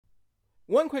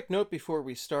One quick note before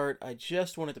we start. I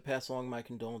just wanted to pass along my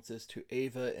condolences to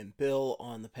Ava and Bill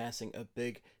on the passing of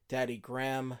Big Daddy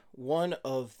Graham. One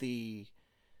of the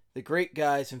great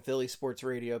guys in Philly sports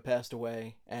radio passed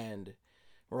away, and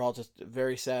we're all just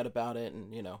very sad about it.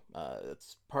 And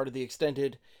it's part of the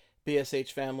extended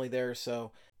BSH family there.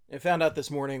 So I found out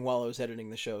this morning while I was editing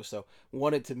the show. So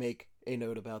wanted to make a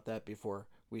note about that before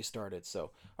we started.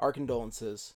 So our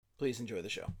condolences. Please enjoy the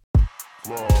show.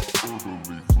 Fly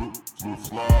orderly, flip, flip,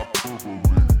 fly orderly.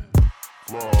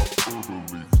 Fly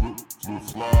orderly, flip, flip,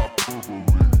 fly orderly.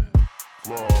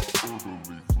 Fly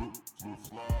orderly, flip, flip,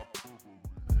 fly orderly.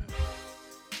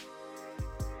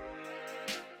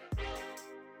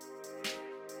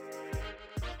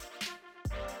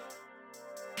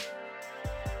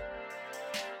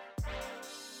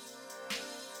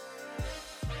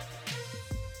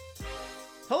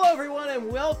 Hello everyone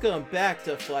and welcome back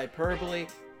to Flyperbole.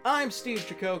 I'm Steve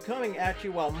Jaco coming at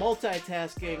you while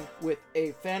multitasking with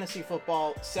a fantasy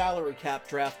football salary cap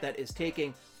draft that is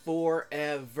taking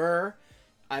forever.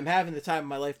 I'm having the time of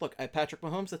my life. Look, I have Patrick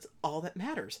Mahomes, that's all that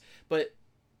matters. But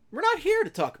we're not here to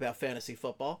talk about fantasy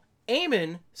football.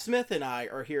 Eamon Smith and I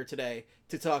are here today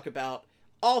to talk about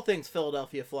all things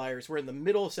Philadelphia Flyers. We're in the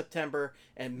middle of September,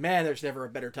 and man, there's never a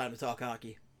better time to talk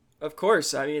hockey. Of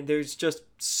course. I mean, there's just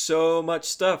so much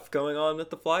stuff going on with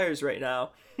the Flyers right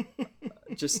now.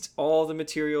 Just all the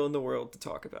material in the world to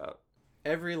talk about.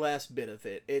 Every last bit of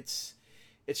it. It's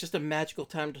just a magical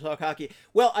time to talk hockey.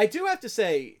 Well, I do have to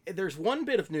say, there's one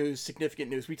bit of news,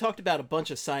 significant news. We talked about a bunch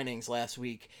of signings last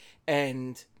week,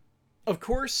 and of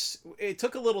course, it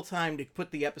took a little time to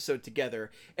put the episode together.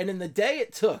 And in the day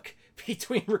it took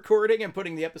between recording and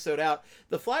putting the episode out,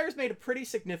 the Flyers made a pretty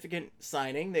significant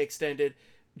signing. They extended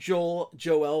Joel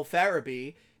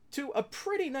Farabee to a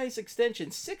pretty nice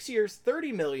extension. 6 years,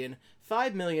 $30 million,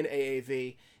 $5 million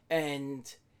AAV.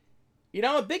 And,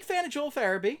 I'm a big fan of Joel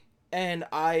Farabee. And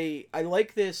I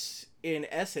like this in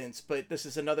essence, but this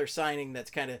is another signing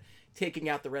that's kind of taking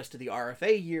out the rest of the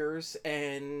RFA years.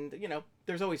 And,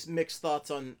 there's always mixed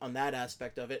thoughts on that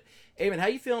aspect of it. Eamon, how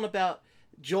you feeling about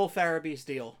Joel Farabee's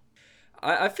deal?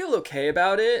 I feel okay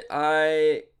about it.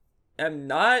 I am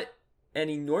not an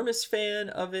enormous fan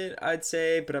of it, I'd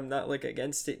say, but I'm not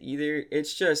against it either.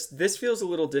 It's just, this feels a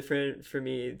little different for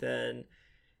me than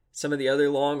some of the other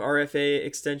long RFA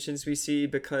extensions we see,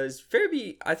 because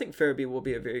I think Farabee will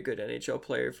be a very good NHL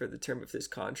player for the term of this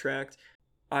contract.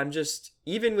 I'm just,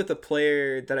 even with a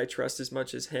player that I trust as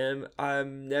much as him,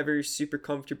 I'm never super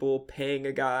comfortable paying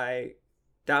a guy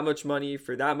that much money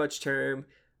for that much term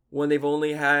when they've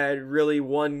only had really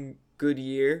one good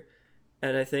year.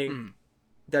 And I think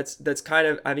that's kind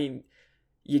of, I mean,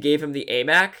 you gave him the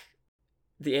AMAC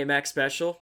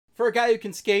special. For a guy who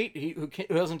can skate, who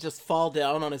doesn't just fall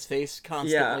down on his face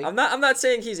constantly. Yeah, I'm not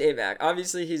saying he's AMAC.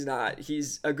 Obviously, he's not.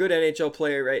 He's a good NHL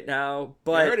player right now,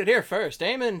 but... You heard it here first.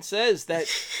 Eamon says that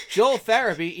Joel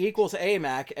Farabee equals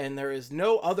AMAC, and there is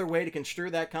no other way to construe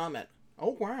that comment.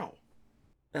 Oh, wow.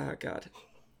 Oh, God.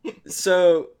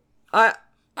 So,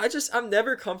 I'm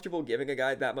never comfortable giving a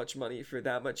guy that much money for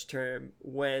that much term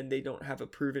when they don't have a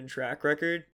proven track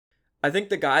record. I think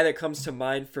the guy that comes to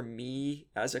mind for me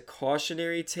as a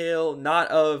cautionary tale, not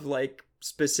of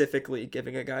specifically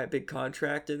giving a guy a big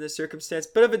contract in this circumstance,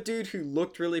 but of a dude who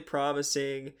looked really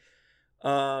promising,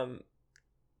 and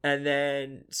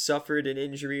then suffered an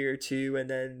injury or two, and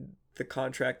then the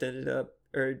contract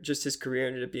or just his career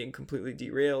ended up being completely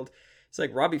derailed. It's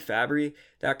like Robbie Fabry.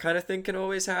 That kind of thing can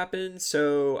always happen.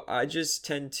 So I just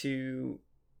tend to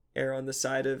err on the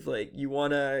side of you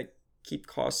want to keep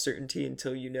cost certainty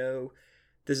until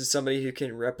this is somebody who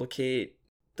can replicate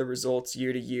the results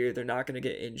year to year. They're not going to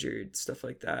get injured, stuff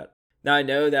like that. Now I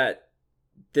know that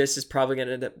this is probably going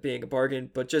to end up being a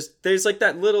bargain, but just there's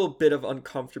that little bit of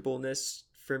uncomfortableness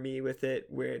for me with it,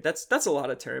 where that's a lot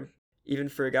of term, even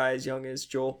for a guy as young as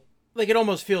Joel. It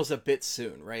almost feels a bit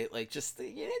soon, right? Just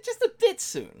a bit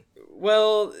soon.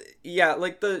 Well, yeah,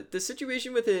 the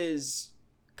situation with his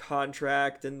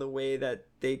contract and the way that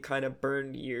they kind of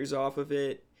burned years off of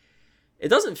it, it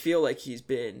doesn't feel like he's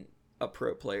been a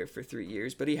pro player for 3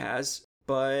 years, but he has.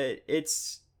 But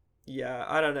it's, yeah,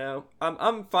 I don't know.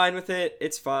 I'm fine with it.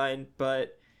 It's fine,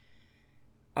 but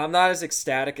I'm not as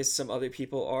ecstatic as some other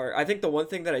people are. I think the one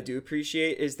thing that I do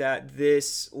appreciate is that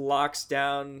this locks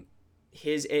down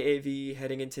his AAV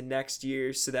heading into next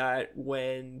year, so that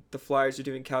when the Flyers are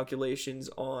doing calculations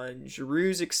on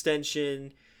Giroux's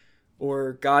extension,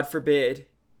 or God forbid,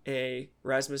 a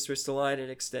Rasmus Ristolainen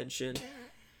extension,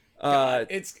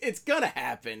 it's gonna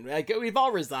happen. We've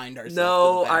all resigned ourselves.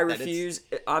 No, I refuse.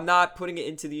 I'm not putting it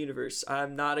into the universe.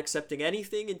 I'm not accepting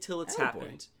anything until it's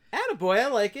happened. Attaboy, I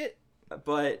like it.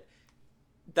 but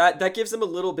that gives them a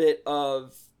little bit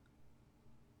of,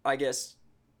 I guess,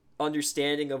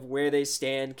 understanding of where they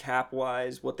stand cap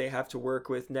wise, what they have to work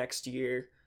with next year,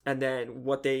 and then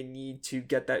what they need to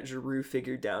get that Giroux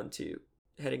figured down to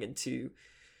heading into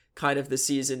kind of the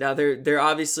season. Now they're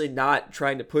obviously not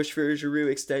trying to push for a Giroux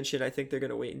extension. I think they're going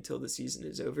to wait until the season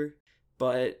is over.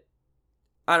 But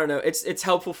I don't know. It's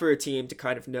helpful for a team to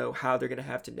kind of know how they're going to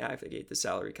have to navigate the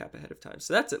salary cap ahead of time.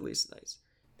 So that's at least nice.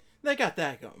 They got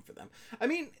that going for them. I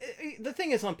mean, the thing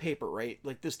is on paper, right?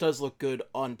 Like, this does look good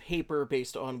on paper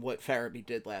based on what Farabee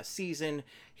did last season.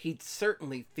 He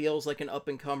certainly feels like an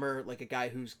up-and-comer, like a guy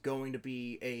who's going to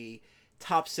be a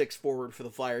top 6 forward for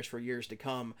the Flyers for years to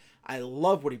come. I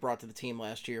love what he brought to the team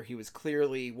last year. He was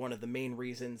clearly one of the main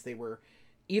reasons they were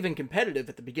even competitive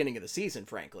at the beginning of the season,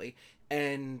 frankly.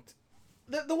 And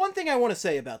the one thing I want to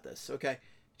say about this, okay?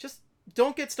 Just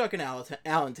don't get stuck in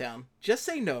Allentown. Just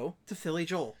say no to Philly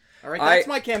Joel. All right, that's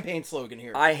my campaign slogan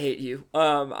here. I hate you.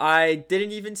 I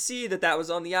didn't even see that was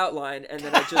on the outline, and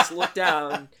then I just looked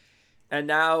down, and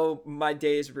now my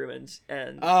day is ruined.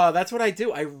 And that's what I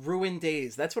do. I ruin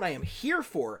days. That's what I am here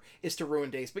for, is to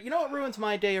ruin days. But you know what ruins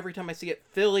my day every time I see it?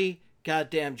 Philly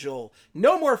goddamn Joel.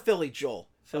 No more Philly Joel.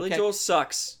 Philly Joel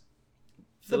sucks.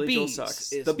 Philly Joel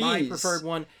sucks. Is my preferred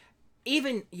one.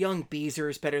 Even Young Beezer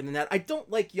is better than that. I don't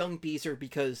like Young Beezer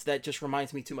because that just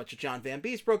reminds me too much of John Van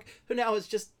Beesbrook, who now has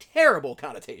just terrible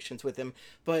connotations with him.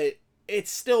 But it's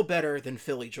still better than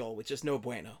Philly Joel, which is no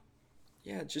bueno.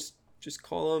 Yeah, just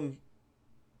call him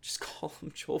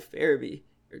Joel Farabee,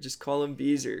 or just call him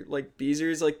Beezer. Like,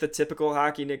 Beezer is like the typical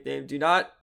hockey nickname. Do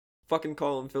not fucking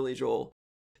call him Philly Joel.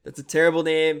 That's a terrible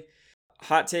name.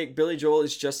 Hot take: Billy Joel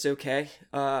is just okay.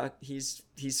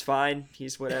 He's fine.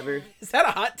 He's whatever. Is that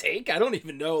a hot take? I don't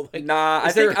even know. Like, nah,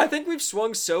 I think we've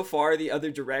swung so far the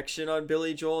other direction on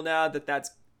Billy Joel now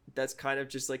that's kind of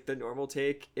just like the normal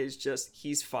take, is just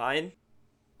he's fine.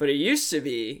 But it used to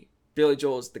be Billy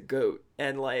Joel is the GOAT.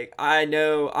 And like, I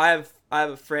know I have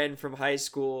a friend from high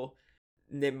school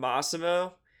named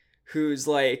Massimo who's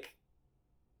like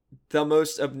the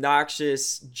most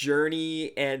obnoxious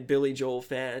Journey and Billy Joel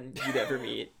fan you'd ever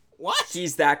meet. What?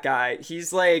 He's that guy.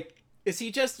 He's like... Is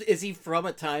he from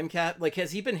a time cap? Like,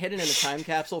 has he been hidden in a time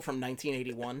capsule from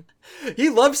 1981? He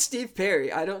loves Steve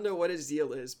Perry. I don't know what his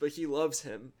deal is, but he loves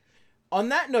him. On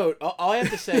that note, all I have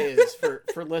to say is,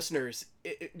 for listeners,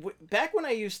 back when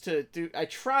I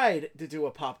tried to do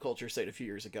a pop culture site a few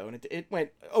years ago, and it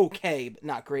went okay, but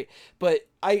not great. But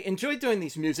I enjoyed doing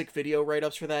these music video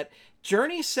write-ups for that.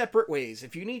 Journey Separate Ways,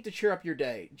 if you need to cheer up your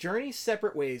day, Journey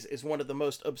Separate Ways is one of the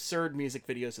most absurd music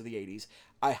videos of the 80s.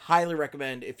 I highly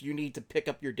recommend, if you need to pick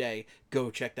up your day, go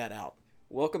check that out.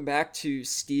 Welcome back to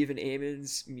Steve and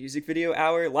Eamon's Music Video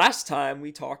Hour. Last time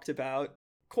we talked about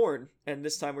Korn, and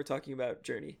this time we're talking about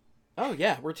Journey. Oh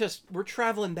yeah, we're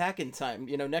traveling back in time.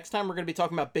 You know, next time we're going to be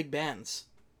talking about big bands.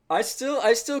 I still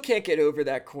can't get over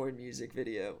that Korn music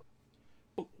video.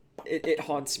 It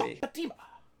haunts me.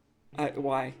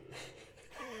 Why?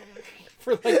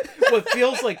 For like what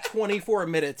feels like 24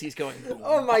 minutes, he's going.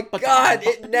 Oh my god!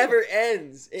 It never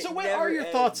ends. So, what are your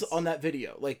thoughts on that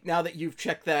video? Like, now that you've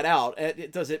checked that out,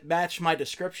 does it match my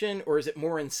description, or is it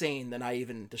more insane than I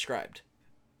even described?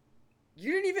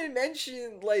 You didn't even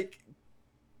mention, like,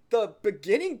 the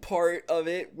beginning part of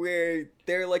it where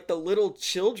they're, like, the little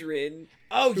children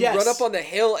who run up on the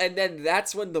hill, and then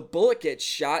that's when the bullet gets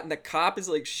shot, and the cop is,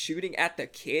 like, shooting at the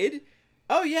kid.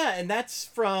 Oh, yeah, and that's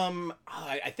from,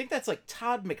 I think that's, like,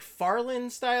 Todd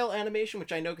McFarlane-style animation,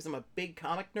 which I know because I'm a big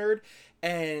comic nerd,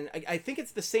 and I think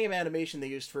it's the same animation they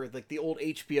used for, like, the old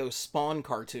HBO Spawn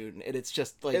cartoon, and it's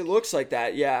just, like... It looks like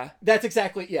that, yeah. That's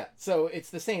exactly, yeah, so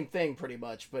it's the same thing, pretty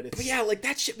much, but it's... But yeah, like,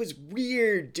 that shit was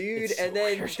weird, dude, It's and so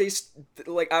then weird.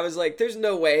 like, I was like, there's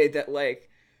no way that, like,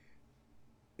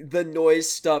 the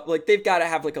noise stuff, like, they've got to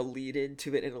have, like, a lead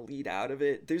into it and a lead out of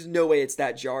it. There's no way it's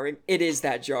that jarring. It is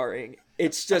that jarring.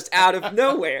 It's just out of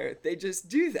nowhere. They just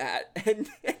do that. And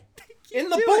in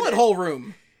the bullet hole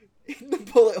room. In the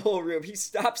bullet hole room. He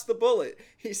stops the bullet.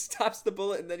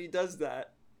 And then he does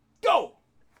that. Go!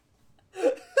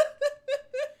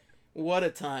 What a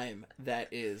time that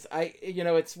is.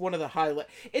 It's one of the highlight.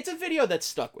 It's a video that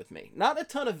stuck with me. Not a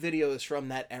ton of videos from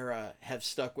that era have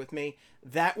stuck with me.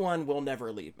 That one will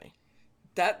never leave me.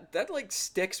 That like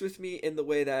sticks with me in the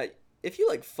way that if you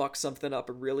like fuck something up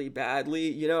really badly,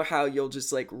 you know how you'll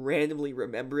just like randomly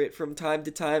remember it from time to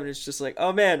time, and it's just like,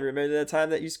 oh man, remember that time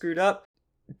that you screwed up?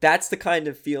 That's the kind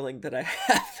of feeling that I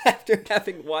have after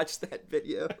having watched that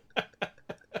video.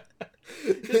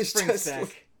 It brings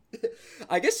back.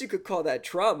 I guess you could call that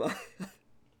trauma.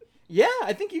 Yeah,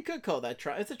 I think you could call that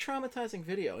it's a traumatizing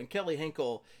video, and Kelly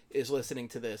Hinkle is listening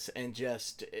to this and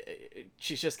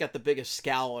she's just got the biggest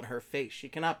scowl on her face. She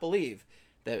cannot believe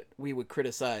that we would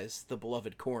criticize the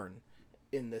beloved Korn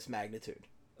in this magnitude.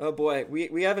 Oh boy,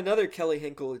 we have another Kelly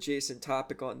Hinkle adjacent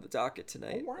topic on the docket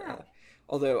tonight. Oh, wow.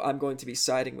 Although I'm going to be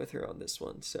siding with her on this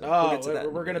one, so we'll get to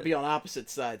that. We're going to be on opposite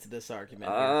sides of this argument.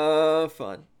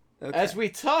 Fun. Okay. As we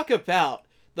talk about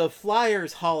the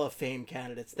Flyers Hall of Fame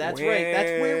candidates. That's right.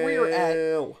 That's where we're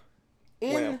at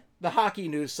in the hockey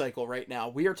news cycle right now.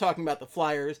 We are talking about the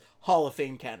Flyers Hall of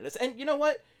Fame candidates. And you know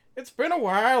what? It's been a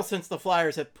while since the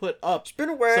Flyers have put up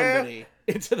somebody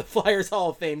into the Flyers Hall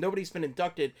of Fame. Nobody's been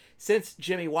inducted since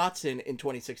Jimmy Watson in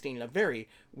 2016. A very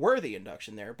worthy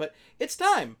induction there. But it's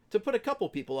time to put a couple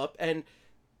people up. And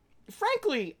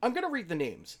frankly, I'm going to read the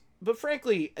names. But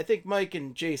frankly, I think Mike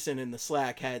and Jason in the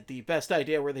Slack had the best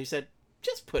idea where they said,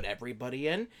 just put everybody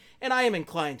in. And I am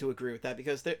inclined to agree with that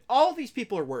because all these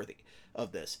people are worthy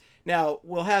of this. Now,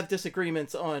 we'll have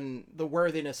disagreements on the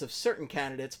worthiness of certain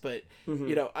candidates, but,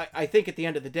 you know, I think at the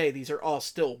end of the day, these are all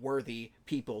still worthy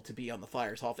people to be on the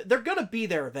Flyers Hall of Fame. They're going to be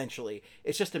there eventually.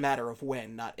 It's just a matter of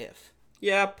when, not if.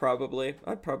 Yeah, probably.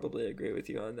 I'd probably agree with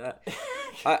you on that.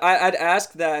 I'd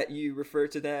ask that you refer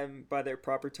to them by their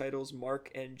proper titles,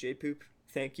 Mark and J-Poop.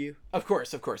 Thank you. Of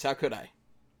course. How could I?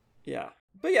 Yeah.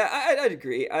 But yeah, I'd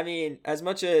agree. I mean, as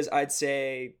much as I'd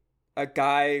say a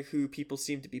guy who people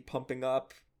seem to be pumping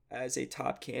up as a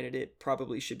top candidate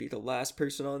probably should be the last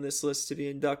person on this list to be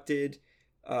inducted,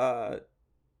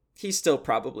 he still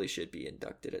probably should be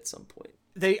inducted at some point.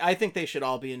 I think they should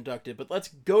all be inducted, but let's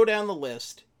go down the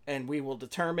list and we will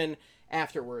determine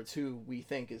afterwards who we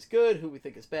think is good, who we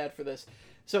think is bad for this.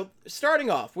 So starting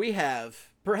off, we have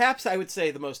perhaps I would say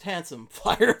the most handsome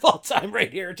Flyer of all time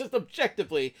right here. Just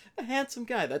objectively a handsome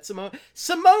guy. That's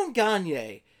Simon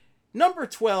Gagne, number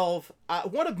 12.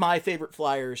 One of my favorite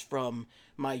Flyers from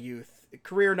my youth.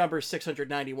 Career numbers: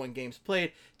 691 games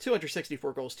played,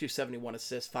 264 goals, 271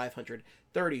 assists,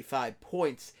 535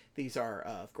 points. These are,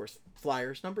 of course,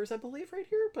 Flyers numbers, I believe, right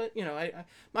here. But, you know, I'm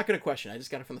not going to question. I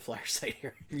just got it from the Flyers site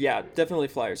here. Yeah, definitely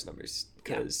Flyers numbers,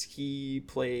 because he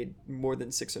played more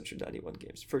than 691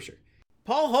 games, for sure.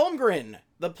 Paul Holmgren,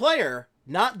 the player,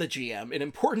 not the GM. An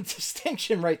important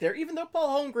distinction right there. Even though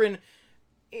Paul Holmgren,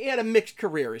 he had a mixed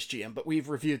career as GM, but we've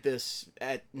reviewed this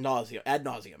ad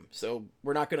nauseum, so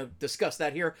we're not going to discuss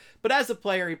that here. But as a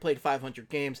player, he played 500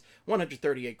 games,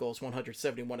 138 goals,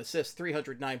 171 assists,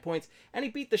 309 points, and he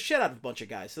beat the shit out of a bunch of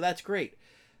guys, so that's great.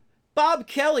 Bob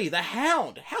Kelly, the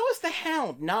Hound. How is the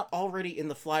Hound not already in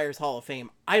the Flyers Hall of Fame?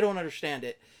 I don't understand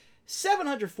it.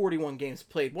 741 games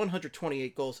played,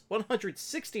 128 goals,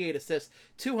 168 assists,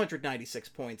 296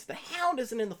 points. The Hound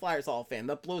isn't in the Flyers Hall of Fame.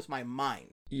 That blows my mind.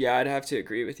 Yeah, I'd have to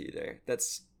agree with you there.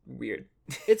 That's weird.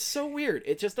 It's so weird.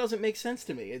 It just doesn't make sense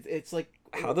to me. It's like...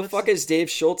 How the fuck is Dave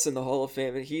Schultz in the Hall of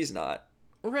Fame and he's not?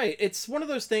 Right. It's one of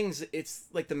those things, it's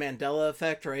like the Mandela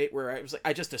effect, right? Where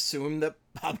I just assumed that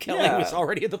Bob Kelly was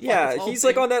already in the Flyers Hall of Fame. Yeah, he's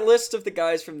like on that list of the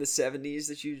guys from the 70s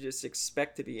that you just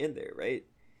expect to be in there, right?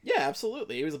 Yeah,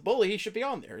 absolutely. He was a bully. He should be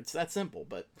on there. It's that simple.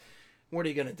 But what are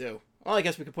you going to do? Well, I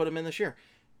guess we could put him in this year.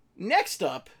 Next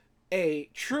up, a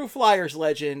true Flyers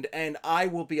legend, and I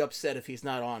will be upset if he's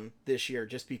not on this year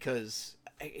just because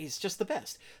he's just the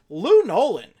best. Lou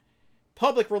Nolan,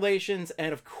 public relations,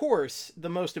 and of course, the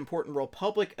most important role,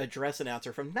 public address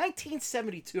announcer from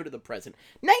 1972 to the present.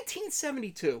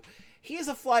 1972. He is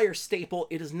a Flyers staple.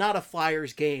 It is not a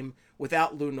Flyers game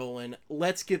without Lou Nolan.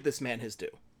 Let's give this man his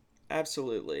due.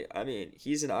 Absolutely. I mean,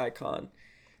 he's an icon.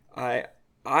 I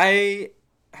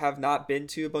have not been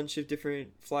to a bunch of different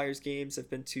Flyers games. I've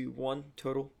been to one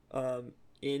total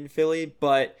in Philly,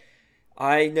 but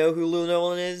I know who Lou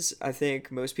Nolan is. I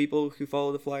think most people who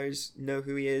follow the Flyers know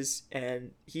who he is,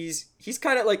 and he's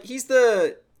kind of like he's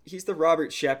the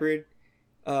Robert Shepard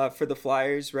for the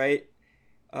Flyers, right?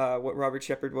 What Robert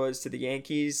Shepard was to the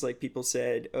Yankees. Like, people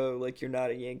said, oh, like, you're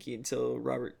not a Yankee until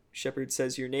Robert Shepard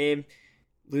says your name.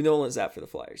 Lou Nolan's that for the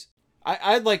Flyers.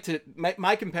 I'd like to...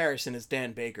 My comparison is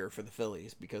Dan Baker for the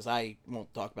Phillies, because I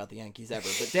won't talk about the Yankees ever.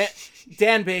 But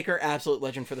Dan Baker, absolute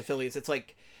legend for the Phillies. It's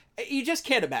like, you just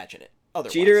can't imagine it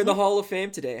otherwise. Jeter in the Hall of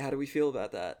Fame today. How do we feel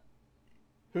about that?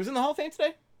 Who's in the Hall of Fame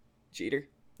today? Jeter.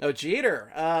 Oh,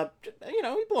 Jeter. You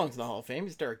know, he belongs in the Hall of Fame.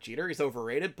 He's Derek Jeter. He's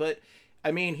overrated. But,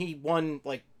 I mean, he won,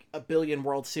 like, 1 billion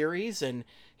World Series, and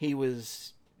he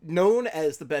was known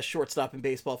as the best shortstop in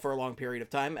baseball for a long period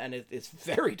of time, and it's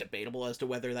very debatable as to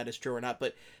whether that is true or not,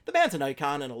 but the man's an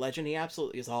icon and a legend. He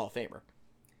absolutely is a Hall of Famer.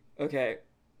 Okay,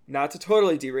 not to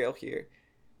totally derail here,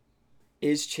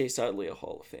 is Chase Utley a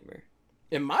Hall of Famer?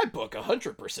 In my book,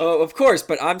 100%. Oh, of course,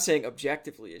 but I'm saying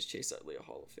objectively, is Chase Utley a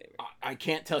Hall of Famer? I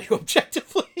can't tell you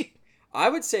objectively. I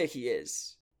would say he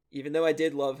is, even though I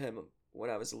did love him when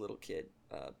I was a little kid.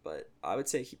 But I would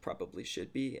say he probably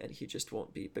should be, and he just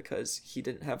won't be because he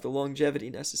didn't have the longevity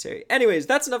necessary. Anyways,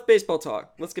 that's enough baseball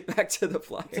talk. Let's get back to the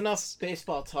Flyers. It's enough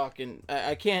baseball talk, and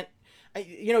I can't.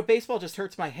 Baseball just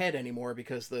hurts my head anymore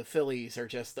because the Phillies are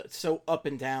just so up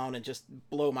and down and just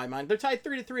blow my mind. They're tied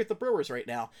 3-3 with the Brewers right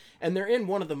now, and they're in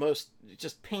one of the most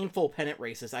just painful pennant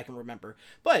races I can remember.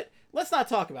 But let's not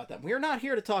talk about them. We are not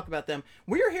here to talk about them.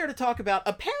 We are here to talk about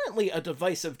apparently a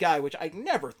divisive guy, which I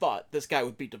never thought this guy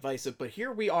would be divisive, but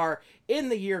here we are in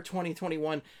the year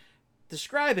 2021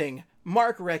 describing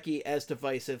Mark Recchi as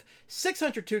divisive.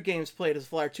 602 games played as a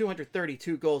Flyer,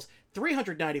 232 goals,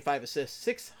 395 assists,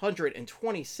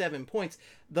 627 points,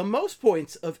 the most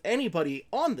points of anybody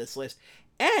on this list,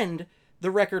 and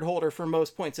the record holder for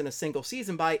most points in a single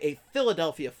season by a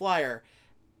Philadelphia Flyer.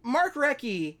 Mark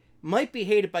Recchi might be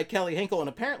hated by Kelly Hinkle and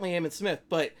apparently Eamon Smith,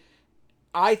 but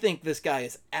I think this guy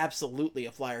is absolutely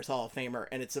a Flyers Hall of Famer,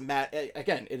 and it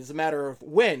is a matter of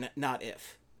when, not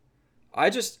if. I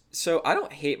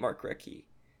don't hate Mark Recchi,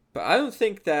 but I don't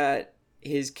think that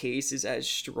his case is as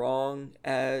strong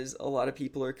as a lot of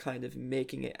people are kind of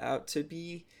making it out to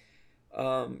be,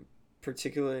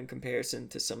 particularly in comparison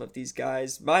to some of these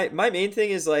guys. My main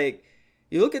thing is, like,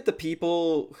 you look at the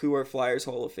people who are Flyers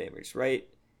Hall of Famers, right?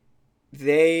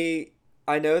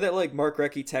 I know that, like, Mark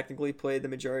Recchi technically played the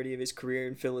majority of his career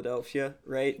in Philadelphia,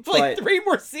 right? He played 3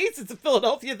 more seasons in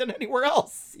Philadelphia than anywhere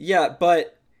else. Yeah,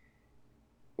 but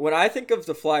when I think of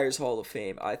the Flyers Hall of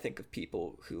Fame, I think of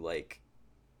people who, like,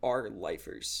 are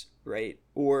lifers, right?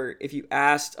 Or if you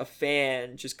asked a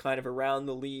fan just kind of around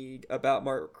the league about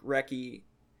Mark Recchi,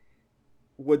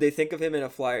 would they think of him in a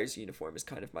Flyers uniform is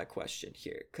kind of my question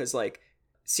here. Because, like,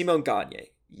 Simon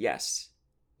Gagne, yes,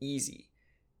 easy.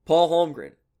 Paul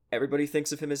Holmgren, everybody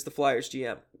thinks of him as the Flyers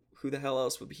GM. Who the hell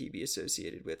else would he be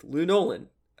associated with? Lou Nolan,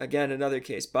 again, another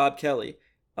case. Bob Kelly,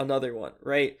 another one,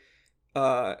 right?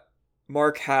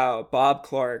 Mark Howe, Bob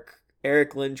Clark,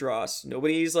 Eric Lindros.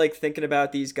 Nobody's, like, thinking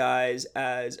about these guys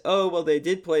as, oh, well, they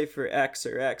did play for X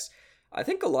or X. I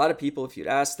think a lot of people, if you'd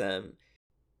ask them,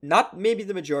 not maybe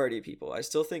the majority of people, I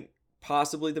still think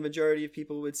possibly the majority of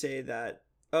people would say that,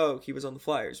 oh, he was on the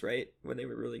Flyers, right? When they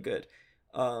were really good.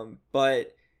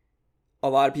 But a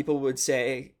lot of people would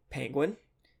say Penguin,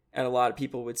 and a lot of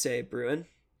people would say Bruin,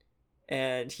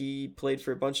 and he played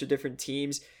for a bunch of different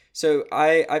teams. So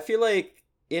I feel like,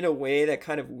 in a way that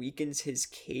kind of weakens his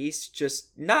case, just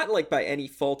not like by any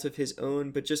fault of his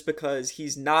own, but just because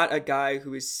he's not a guy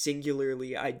who is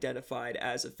singularly identified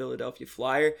as a Philadelphia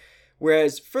Flyer,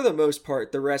 whereas for the most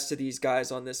part, the rest of these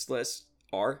guys on this list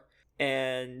are.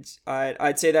 And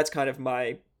I'd say that's kind of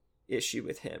my issue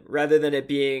with him, rather than it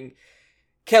being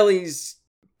Kelly's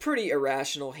pretty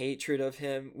irrational hatred of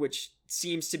him, which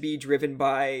seems to be driven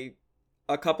by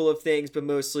a couple of things, but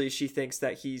mostly she thinks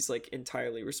that he's, like,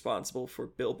 entirely responsible for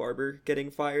Bill Barber getting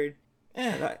fired.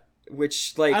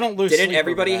 Which, like, didn't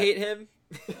everybody hate him?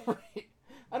 Right.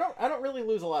 I don't really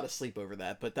lose a lot of sleep over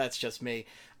that, but that's just me.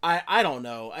 I don't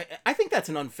know. I think that's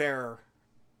an unfair.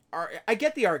 I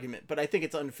get the argument, but I think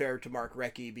it's unfair to Mark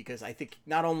Recchi because I think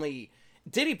not only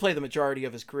did he play the majority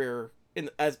of his career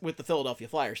with the Philadelphia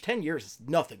Flyers, 10 years is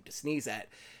nothing to sneeze at.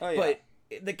 Oh, yeah. But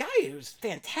the guy was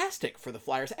fantastic for the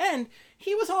Flyers, and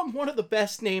he was on one of the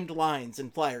best named lines in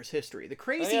Flyers history. The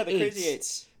Crazy Eights. Crazy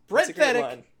Eights. Brent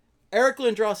Fedek, Eric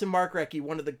Lindros, and Mark Recchi,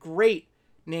 one of the great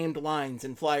named lines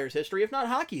in Flyers history, if not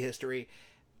hockey history.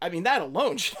 I mean, that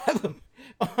alone should have him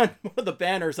on one of the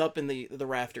banners up in the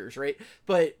rafters, right?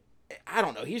 But I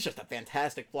don't know. He's just a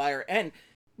fantastic Flyer, and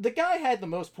the guy had the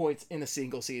most points in a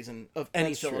single season of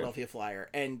any Philadelphia Flyer,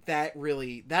 and that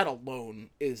alone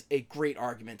is a great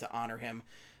argument to honor him.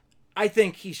 I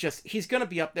think he's going to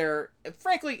be up there.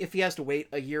 Frankly, if he has to wait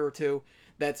a year or two,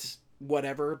 that's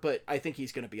whatever, but I think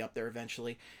he's going to be up there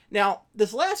eventually. Now,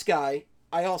 this last guy,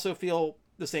 I also feel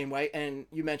the same way, and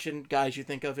you mentioned guys you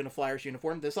think of in a Flyers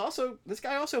uniform. This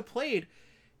guy also played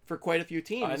for quite a few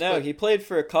teams. I know, he played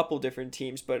for a couple different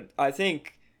teams, but I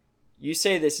think you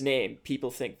say this name, people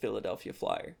think Philadelphia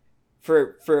Flyer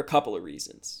for a couple of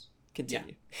reasons.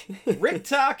 Continue. Yeah. Rick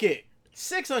Tocchet,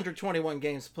 621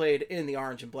 games played in the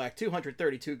Orange and Black,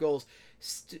 232 goals,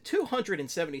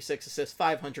 276 assists,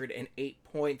 508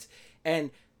 points, and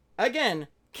again,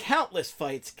 countless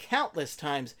fights, countless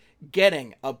times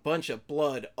getting a bunch of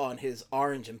blood on his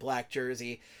Orange and Black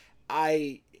jersey.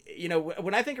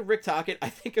 When I think of Rick Tocchet, I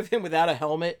think of him without a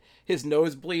helmet, his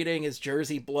nose bleeding, his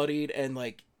jersey bloodied, and,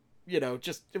 like,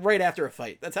 just right after a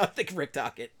fight. That's how I think of Rick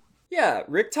Tocchet. Yeah,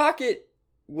 Rick Tocchet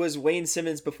was Wayne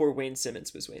Simmons before Wayne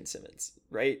Simmons was Wayne Simmons,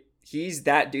 right? He's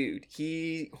that dude.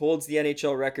 He holds the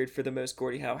NHL record for the most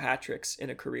Gordie Howe hat tricks in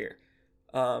a career.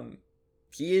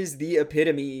 He is the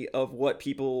epitome of what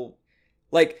people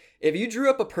like. If you drew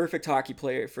up a perfect hockey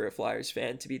player for a Flyers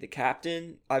fan to be the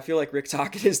captain, I feel like Rick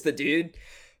Tocchet is the dude.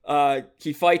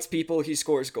 He fights people, he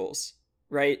scores goals,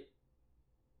 right?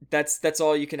 That's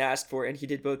all you can ask for, and he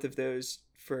did both of those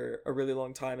for a really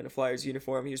long time in a Flyers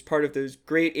uniform. He was part of those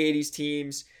great 80s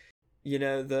teams. You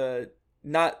know,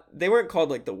 they weren't called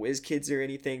like the Whiz Kids or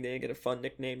anything. They didn't get a fun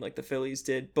nickname like the Phillies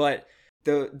did, but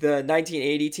the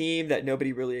 1980 team that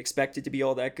nobody really expected to be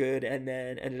all that good and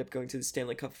then ended up going to the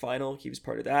Stanley Cup final, he was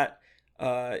part of that.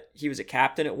 He was a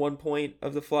captain at one point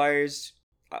of the Flyers,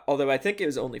 although I think it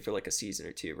was only for like a season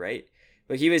or two, right?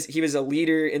 But he was a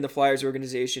leader in the Flyers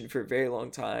organization for a very long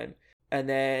time. And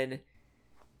then,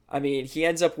 I mean, he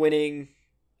ends up winning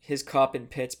his cup in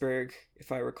Pittsburgh,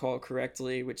 if I recall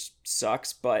correctly, which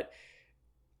sucks. But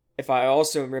if I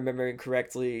also am remembering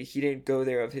correctly, he didn't go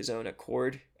there of his own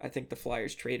accord. I think the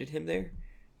Flyers traded him there.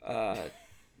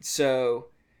 So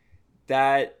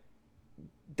that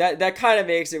kind of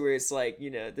makes it where it's like, you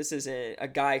know, this isn't a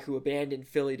guy who abandoned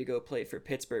Philly to go play for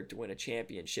Pittsburgh to win a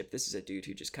championship. This is a dude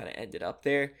who just kind of ended up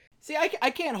there. See, I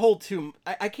can't hold too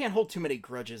many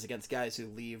grudges against guys who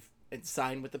leave and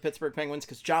sign with the Pittsburgh Penguins,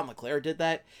 because John LeClair did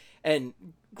that. And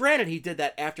granted, he did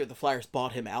that after the Flyers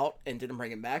bought him out and didn't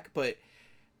bring him back. But,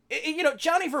 you know,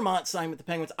 Johnny Vermont signed with the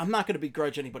Penguins. I'm not going to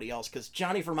begrudge anybody else, because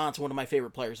Johnny Vermont's one of my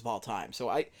favorite players of all time.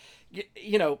 So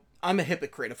you know, I'm a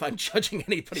hypocrite if I'm judging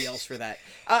anybody else for that.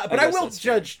 But I will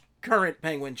judge current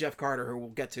Penguin Jeff Carter, who we'll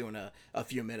get to in a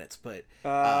few minutes. But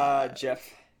Jeff,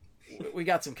 we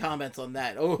got some comments on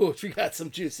that. Oh, we got some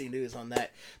juicy news on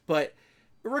that. But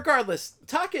regardless,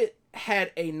 Tocchet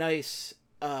had a nice.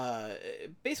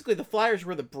 Basically, the Flyers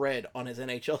were the bread on his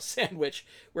NHL sandwich,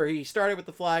 where he started with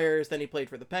the Flyers, then he played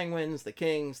for the Penguins, the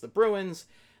Kings, the Bruins,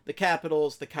 the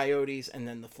Capitals, the Coyotes, and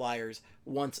then the Flyers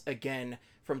once again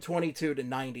from 22 to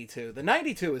 92. The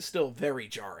 92 is still very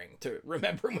jarring to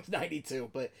remember him with 92,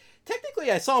 but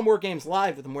technically I saw more games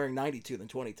live with him wearing 92 than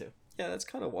 22. Yeah, that's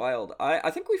kind of wild.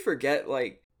 I think we forget,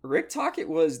 like, Rick Tocchet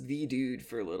was the dude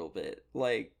for a little bit.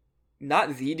 Like,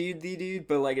 not the dude,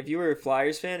 but like if you were a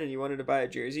Flyers fan and you wanted to buy a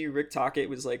jersey, Rick Tocchet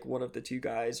was like one of the 2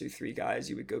 guys or 3 guys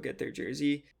you would go get their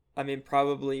jersey. I mean,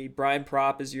 probably Brian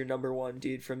Propp is your number 1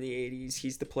 dude from the 80s.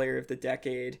 He's the player of the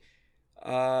decade.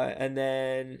 And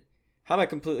then, how am I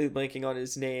completely blanking on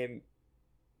his name?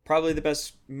 Probably the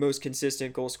best, most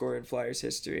consistent goal scorer in Flyers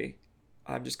history.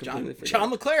 I'm just completely forgetting.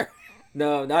 John LeClair.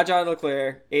 No, not John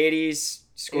LeClair. 80s,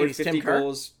 scored 80s, 50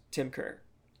 goals. Tim Kerr.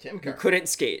 Tim Kerr. Who couldn't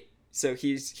skate. So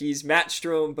he's Matt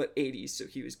Strome, but 80s, so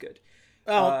he was good.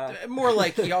 Well, more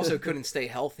like he also couldn't stay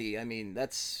healthy. I mean,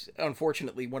 that's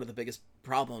unfortunately one of the biggest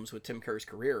problems with Tim Kerr's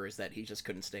career, is that he just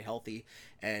couldn't stay healthy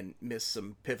and missed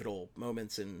some pivotal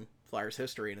moments in Flyers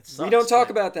history, and it sucks. We don't talk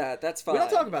about that. That's fine. We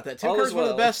don't talk about that. Tim Kerr's one of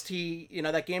the best.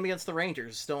 That game against the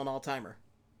Rangers is still an all-timer.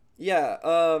 Yeah,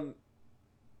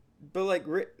 but like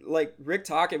Rick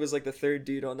Tocchet was like the 3rd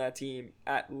dude on that team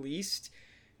at least.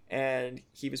 And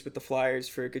he was with the Flyers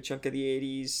for a good chunk of the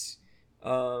 80s.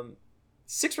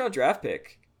 6th-round draft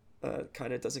pick.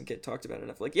 Kind of doesn't get talked about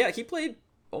enough. Like, yeah, he played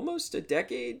almost a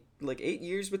decade, like 8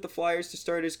 years with the Flyers to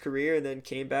start his career, and then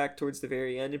came back towards the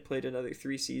very end and played another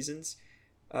 3 seasons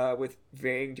with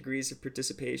varying degrees of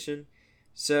participation.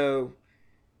 So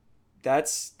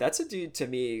that's a dude to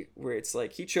me where it's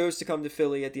like he chose to come to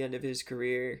Philly at the end of his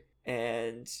career,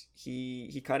 and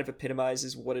he kind of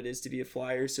epitomizes what it is to be a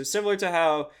Flyer. So similar to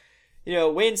how, you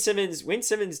know, Wayne Simmons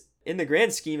in the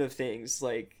grand scheme of things,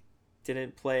 like,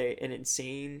 didn't play an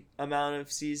insane amount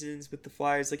of seasons with the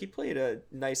Flyers. Like, he played a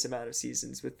nice amount of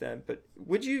seasons with them. But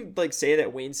would you like say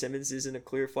that Wayne Simmons isn't a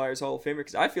clear Flyers Hall of Famer?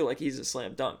 Because I feel like he's a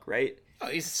slam dunk, right? Oh,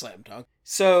 he's a slam dunk.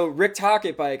 So Rick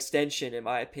Tocchet, by extension, in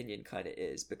my opinion, kind of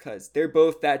is, because they're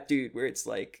both that dude where it's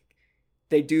like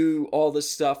they do all the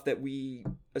stuff that we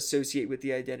associate with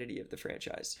the identity of the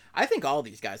franchise. I think all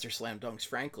these guys are slam dunks,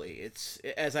 frankly. It's,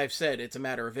 as I've said, it's a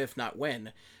matter of if, not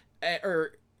when. It's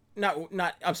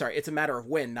a matter of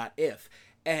when, not if.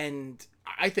 And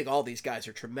I think all these guys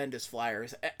are tremendous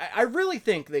Flyers. I really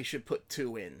think they should put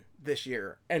 2 in this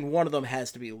year, and one of them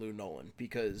has to be Lou Nolan,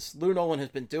 because Lou Nolan has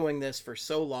been doing this for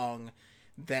so long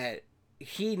that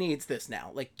he needs this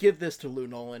now. Like, give this to Lou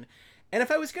Nolan. And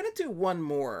if I was going to do one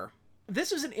more,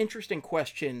 this is an interesting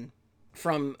question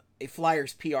from a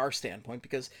Flyers PR standpoint,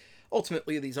 because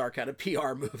ultimately these are kind of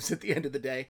PR moves at the end of the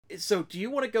day. So do you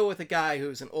want to go with a guy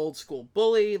who's an old school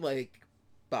bully like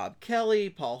Bob Kelly,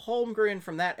 Paul Holmgren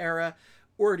from that era,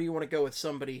 Or do you want to go with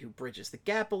somebody who bridges the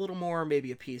gap a little more,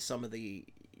 maybe appease some of the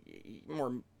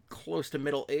more close to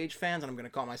middle-aged fans, and I'm going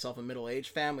to call myself a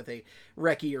middle-aged fan with a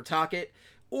Reki or Tocchet?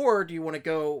 Or do you want to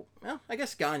go, well, I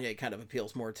guess Gagne kind of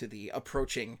appeals more to the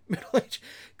approaching middle-aged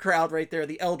crowd right there,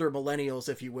 the elder millennials,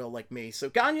 if you will, like me. So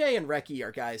Gagne and Reki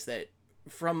are guys that,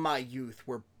 from my youth,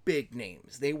 were big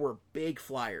names. They were big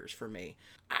flyers for me.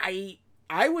 I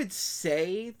would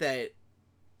say that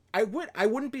I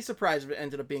wouldn't be surprised if it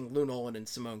ended up being Lou Nolan and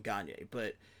Simone Gagne,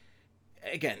 but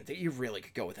again, you really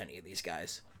could go with any of these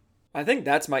guys. I think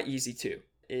that's my easy two,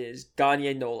 is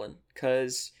Gagne Nolan,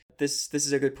 because this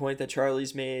is a good point that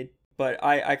Charlie's made, but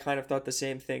I kind of thought the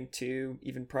same thing too,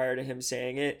 even prior to him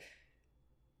saying it.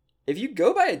 If you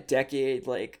go by a decade,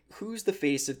 like, who's the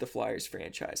face of the Flyers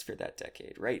franchise for that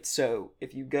decade, right? So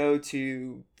if you go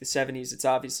to the 70s, it's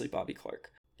obviously Bobby Clarke.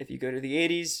 If you go to the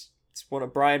 80s, it's one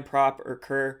of Brian Propp or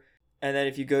Kerr. And then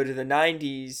if you go to the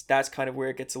 90s, that's kind of where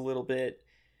it gets a little bit...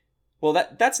 Well,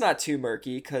 that's not too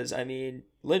murky, because, I mean,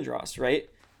 Lindros, right?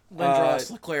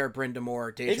 Lindros, Leclerc,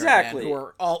 Brind'Amour, Desjardins, exactly. who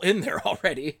are all in there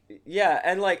already. Yeah,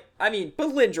 and like, I mean, but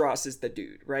Lindros is the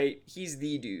dude, right? He's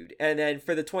the dude. And then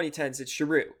for the 2010s, it's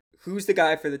Giroux. Who's the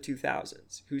guy for the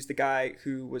 2000s? Who's the guy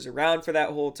who was around for that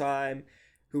whole time,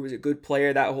 who was a good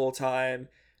player that whole time,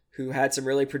 who had some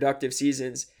really productive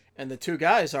seasons? And the two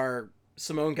guys are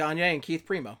Simone Gagne and Keith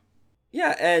Primo.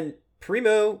 Yeah, and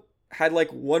Primo had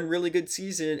like one really good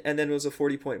season and then was a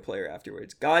 40-point player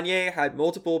afterwards. Gagne had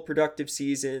multiple productive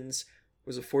seasons,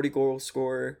 was a 40-goal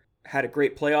scorer, had a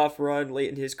great playoff run late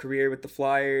in his career with the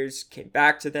Flyers, came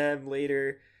back to them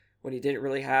later when he didn't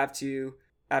really have to,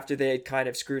 after they had kind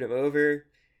of screwed him over.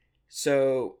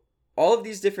 So all of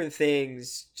these different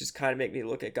things just kind of make me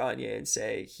look at Gagne and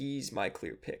say, he's my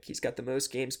clear pick. He's got the most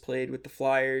games played with the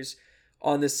Flyers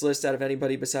on this list out of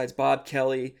anybody besides Bob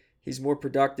Kelly. He's more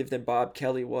productive than Bob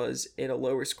Kelly was in a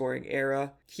lower scoring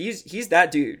era. He's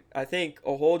that dude. I think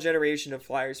a whole generation of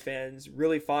Flyers fans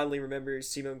really fondly remembers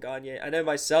Simone Gagne. I know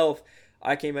myself,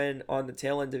 I came in on the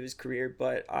tail end of his career,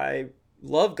 but I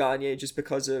love Gagne just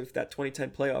because of that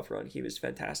 2010 playoff run. He was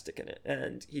fantastic in it,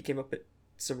 and he came up at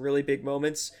some really big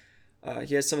moments.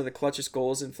 He has some of the clutchest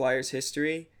goals in Flyers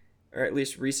history, or at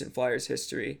least recent Flyers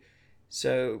history.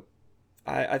 So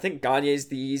I think Gagne's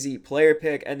the easy player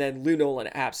pick, and then Lou Nolan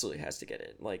absolutely has to get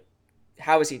in. Like,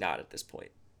 how is he not at this point?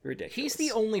 Ridiculous. He's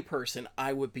the only person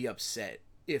I would be upset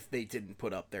if they didn't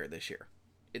put up there this year.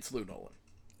 It's Lou Nolan.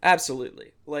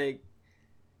 Absolutely. Like,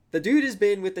 the dude has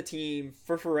been with the team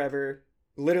for forever,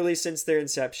 literally since their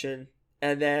inception.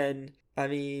 And then, I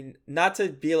mean, not to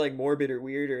be like morbid or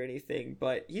weird or anything,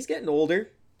 but he's getting older.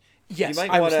 Yes,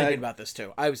 I was thinking about this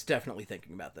too. I was definitely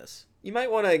thinking about this. You might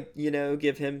want to,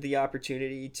 give him the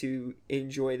opportunity to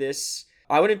enjoy this.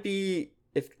 I wouldn't be,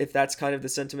 if that's kind of the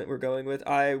sentiment we're going with,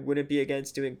 I wouldn't be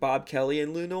against doing Bob Kelly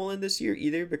and Lou Nolan this year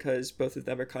either, because both of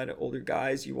them are kind of older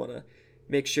guys. You want to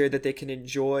make sure that they can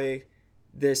enjoy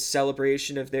this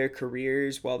celebration of their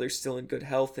careers while they're still in good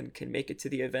health and can make it to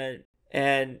the event.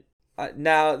 And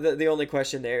now the only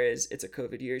question there is, it's a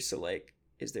COVID year, so like,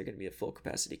 is there going to be a full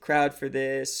capacity crowd for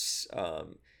this? Are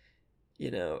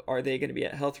they going to be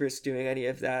at health risk doing any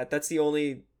of that? That's the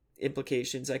only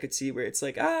implications I could see where it's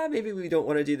like, maybe we don't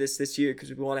want to do this year because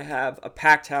we want to have a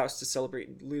packed house to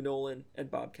celebrate Lou Nolan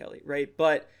and Bob Kelly, right?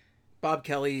 But Bob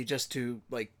Kelly just to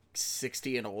like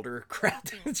 60 and older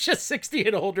crowd. It's just 60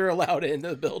 and older allowed in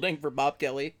the building for Bob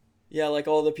Kelly. Yeah, like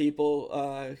all the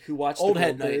people who watch Old the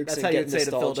Head Night. That's how you'd say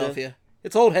to nostalgia. Philadelphia.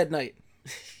 It's Old Head Night.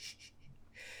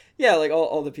 Yeah, like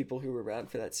all the people who were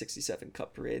around for that 67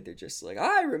 Cup parade, they're just like,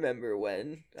 I remember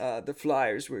when the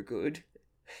Flyers were good.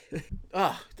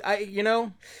 I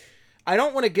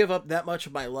don't want to give up that much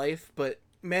of my life, but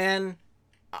man,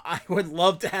 I would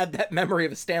love to have that memory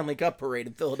of a Stanley Cup parade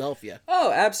in Philadelphia.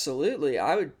 Oh, absolutely.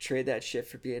 I would trade that shit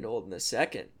for being old in a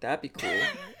second. That'd be cool.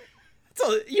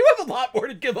 So you have a lot more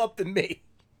to give up than me.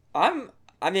 I'm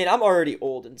already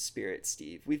old in spirit,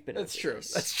 Steve. We've been That's over true.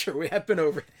 this. That's true. We have been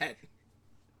over that.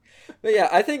 But yeah,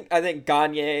 I think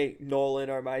Gagne, Nolan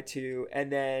are my two, and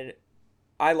then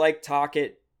I like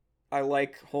Tocchet. I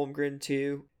like Holmgren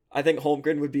too. I think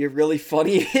Holmgren would be a really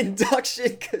funny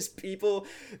induction because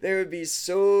there would be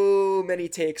so many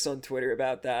takes on Twitter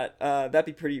about that. That'd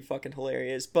be pretty fucking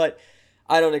hilarious. But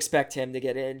I don't expect him to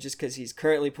get in just because he's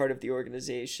currently part of the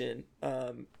organization.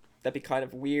 That'd be kind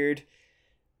of weird.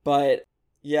 But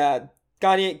yeah,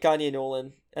 Gagne,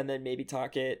 Nolan, and then maybe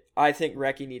Tocchet. I think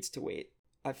Reki needs to wait.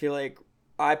 I feel like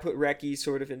I put Reki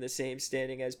sort of in the same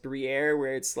standing as Briere,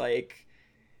 where it's like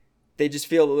they just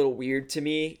feel a little weird to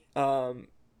me.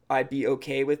 I'd be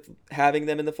okay with having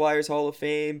them in the Flyers Hall of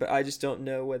Fame, but I just don't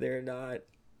know whether or not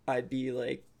I'd be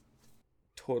like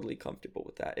totally comfortable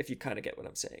with that, if you kind of get what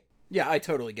I'm saying. Yeah, I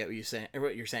totally get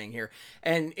what you're saying here.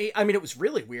 And I mean, it was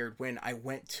really weird when I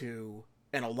went to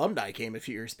an alumni game a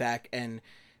few years back and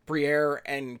Briere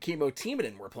and Chemo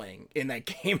Timonen were playing in that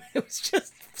game. It was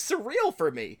just surreal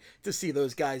for me to see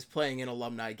those guys playing in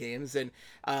alumni games. And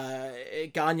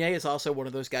Gagne is also one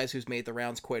of those guys who's made the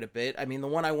rounds quite a bit. I mean, the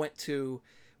one I went to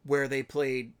where they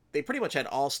played, they pretty much had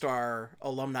all-star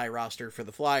alumni roster for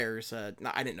the Flyers.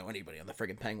 I didn't know anybody on the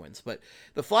friggin' Penguins, but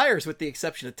the Flyers, with the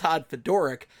exception of Todd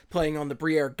Fedoruk playing on the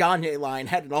Briere Gagne line,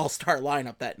 had an all-star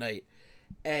lineup that night.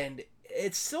 And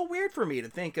it's so weird for me to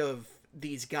think of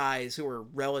these guys who are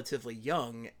relatively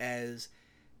young as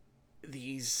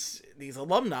these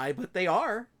alumni, but they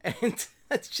are, and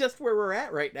that's just where we're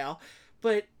at right now.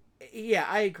 But yeah,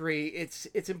 I agree.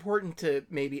 It's important to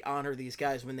maybe honor these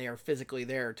guys when they are physically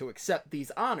there to accept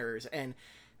these honors, and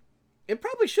it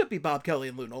probably should be Bob Kelly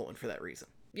and Lou Nolan for that reason.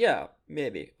 Yeah,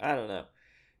 maybe. I don't know.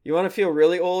 You want to feel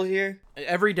really old here?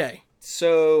 Every day.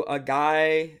 So a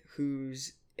guy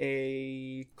who's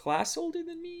a class older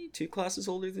than me, 2 classes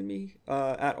older than me,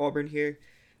 at Auburn here,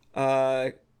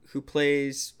 who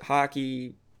plays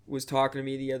hockey, was talking to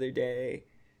me the other day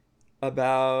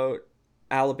about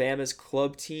Alabama's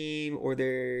club team, or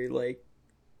their like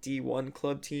D1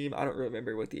 club team. I don't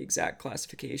remember what the exact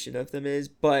classification of them is,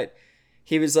 but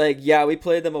he was like, yeah, we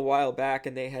played them a while back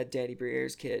and they had Danny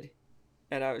Briere's kid.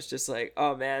 And I was just like,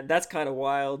 oh man, that's kind of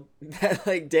wild that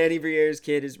like Danny Briere's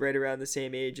kid is right around the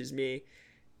same age as me.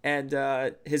 And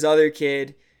his other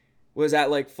kid was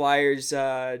at like Flyers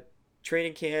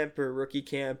training camp or rookie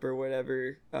camp or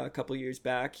whatever a couple years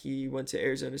back. He went to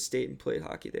Arizona State and played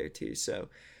hockey there too. So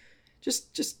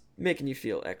just making you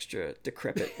feel extra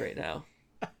decrepit right now.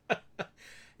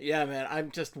 Yeah, man,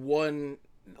 I'm just one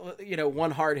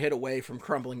hard hit away from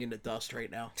crumbling into dust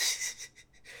right now.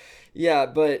 Yeah,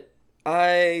 but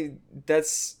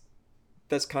that's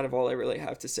kind of all I really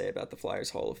have to say about the Flyers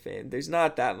Hall of Fame. There's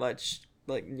not that much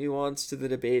like nuance to the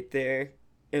debate there,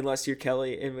 unless you're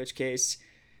Kelly, in which case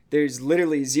there's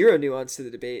literally zero nuance to the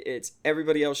debate. It's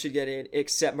everybody else should get in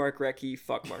except Mark Recchi.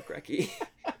 Fuck Mark Recchi.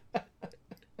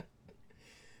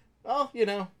 Well,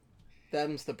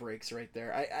 them's the breaks right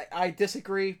there. I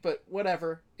disagree, but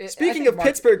whatever. Speaking of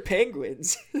Pittsburgh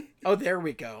Penguins. Oh, there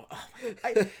we go.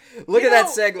 Look at that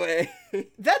segue.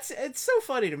 It's so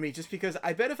funny to me, just because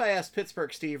I bet if I asked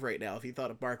Pittsburgh Steve right now if he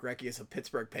thought of Mark Recchi as a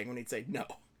Pittsburgh Penguin, he'd say no.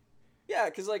 Yeah,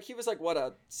 because like he was like what,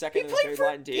 a second and third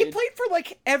line dude. He played for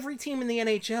like every team in the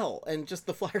NHL, and just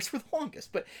the Flyers for the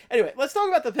longest. But anyway, let's talk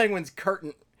about the Penguins'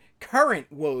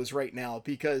 current woes right now,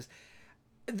 because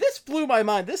this blew my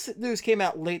mind. This news came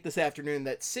out late this afternoon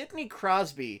that Sidney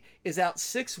Crosby is out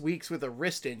 6 weeks with a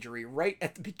wrist injury right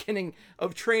at the beginning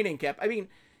of training camp. I mean,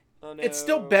 oh, no. It's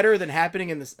still better than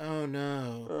happening in this. Oh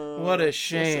no! What a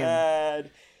shame. So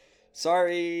sad.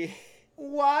 Sorry.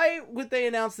 Why would they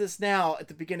announce this now at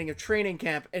the beginning of training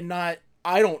camp and not,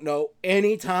 I don't know,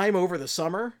 any time over the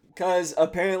summer? Because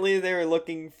apparently they were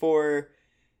looking for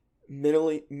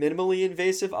minimally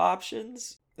invasive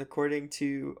options, according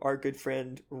to our good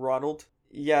friend Ronald.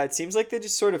 Yeah, it seems like they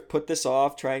just sort of put this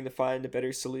off, trying to find a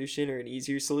better solution or an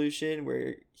easier solution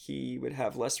where he would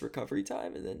have less recovery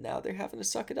time, and then now they're having to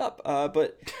suck it up.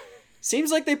 But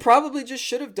seems like they probably just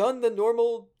should have done the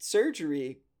normal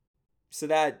surgery so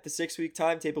that the 6-week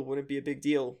timetable wouldn't be a big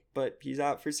deal. But he's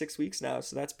out for 6 weeks now,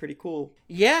 so that's pretty cool.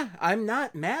 Yeah, I'm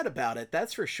not mad about it,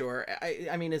 that's for sure.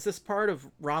 I mean, is this part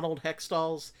of Ronald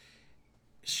Hextall's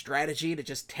strategy to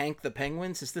just tank the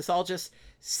Penguins? Is this all just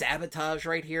sabotage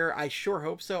right here? I sure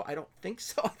hope so. I don't think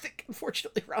so. I think,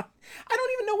 unfortunately, I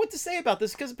don't even know what to say about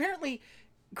this, because apparently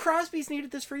Crosby's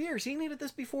needed this for years. He needed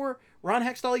this before Ron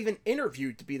Hextall even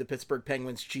interviewed to be the Pittsburgh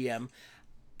Penguins GM.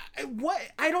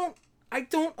 I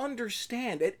don't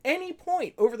understand. At any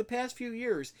point over the past few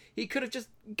years, he could have just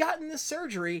gotten this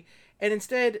surgery, and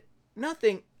instead,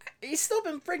 nothing. He's still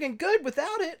been friggin' good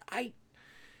without it.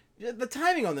 The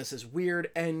timing on this is weird,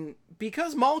 and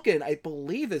because Malkin, I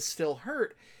believe, is still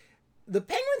hurt, the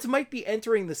Penguins might be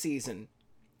entering the season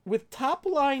with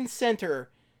top-line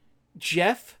center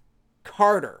Jeff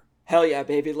Carter. Hell yeah,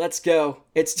 baby, let's go.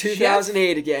 It's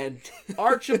 2008 again.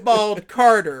 Archibald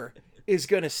Carter is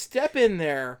going to step in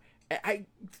there.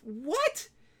 What?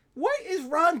 What is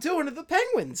Ron doing to the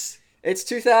Penguins? It's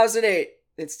 2008.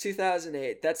 It's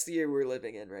 2008. That's the year we're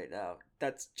living in right now.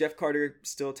 That's Jeff Carter,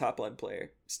 still a top-line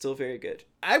player. Still very good.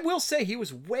 I will say he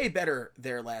was way better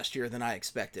there last year than I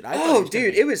expected.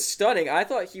 It was stunning. I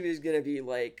thought he was going to be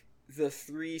like the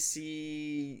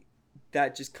 3C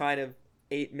that just kind of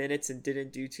 8 minutes and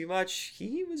didn't do too much.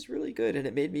 He was really good, and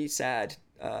it made me sad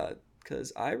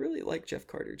because I really like Jeff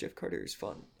Carter. Jeff Carter is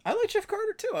fun. I like Jeff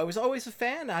Carter too. I was always a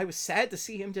fan. I was sad to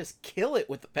see him just kill it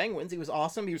with the Penguins. He was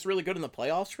awesome. He was really good in the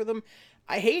playoffs for them.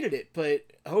 I hated it,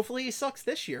 but hopefully he sucks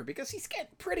this year because he's getting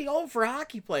pretty old for a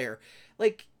hockey player.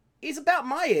 Like, he's about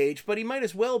my age, but he might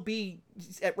as well be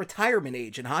at retirement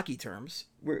age in hockey terms.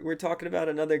 We're talking about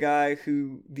another guy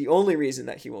who the only reason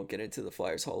that he won't get into the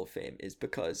Flyers Hall of Fame is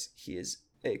because he is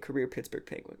a career Pittsburgh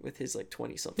Penguin with his like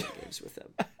 20-something games with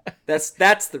them.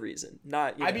 That's the reason.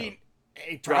 Not, you know, I mean,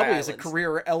 he probably is a Islands.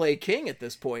 career LA King at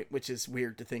this point, which is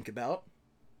weird to think about.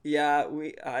 Yeah,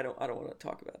 I don't want to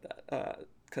talk about that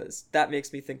because that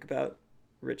makes me think about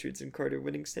Richards and Carter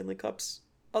winning Stanley Cups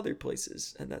other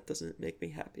places, and that doesn't make me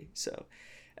happy. So,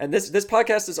 and this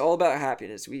podcast is all about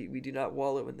happiness. We do not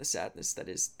wallow in the sadness that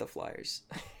is the Flyers.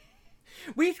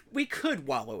 We could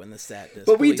wallow in the sadness,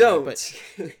 but we believe don't. Me,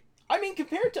 but I mean,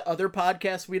 compared to other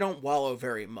podcasts, we don't wallow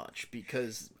very much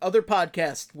because other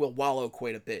podcasts will wallow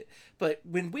quite a bit. But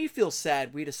when we feel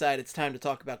sad, we decide it's time to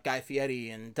talk about Guy Fieri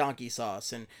and Donkey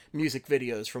Sauce and music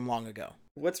videos from long ago.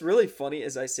 What's really funny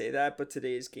is I say that, but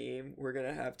today's game, we're going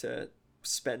to have to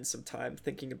spend some time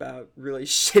thinking about really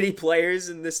shitty players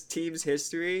in this team's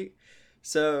history.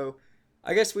 So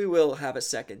I guess we will have a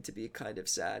second to be kind of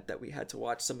sad that we had to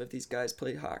watch some of these guys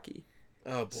play hockey.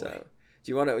 Oh, boy. So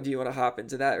do you want to hop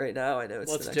into that right now? I know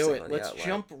it's Let's the next do thing it. on the Let's outline.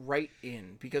 jump right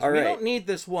in because All we right. don't need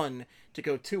this one to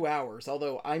go 2 hours.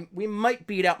 Although we might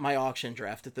beat out my auction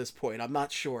draft at this point. I'm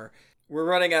not sure. We're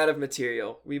running out of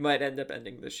material. We might end up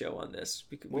ending the show on this.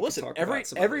 We could Listen, talk about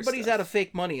some other everybody's stuff. out of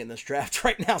fake money in this draft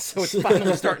right now, so it's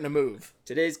finally starting to move.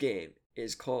 Today's game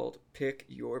is called Pick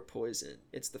Your Poison.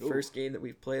 It's the first game that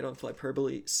we've played on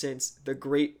Flyperbole since the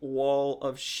great wall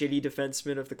of shitty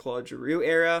defensemen of the Claude Giroux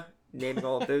era, naming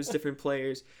all of those different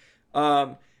players.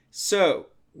 So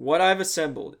what I've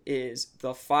assembled is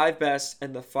the 5 best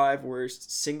and the 5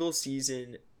 worst single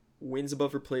season wins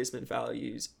above replacement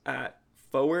values at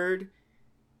forward,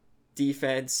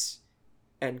 defense,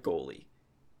 and goalie.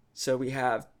 So we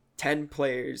have 10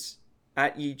 players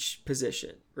at each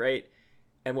position, right?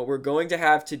 And what we're going to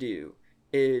have to do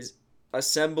is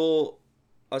assemble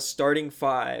a starting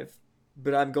 5,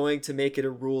 but I'm going to make it a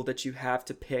rule that you have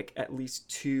to pick at least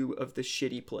 2 of the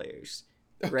shitty players,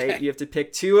 right? You have to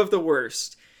pick 2 of the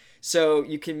worst. So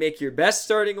you can make your best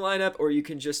starting lineup, or you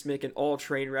can just make an all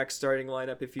train wreck starting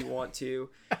lineup if you want to.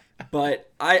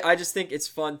 But I just think it's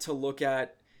fun to look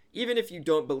at, even if you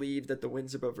don't believe that the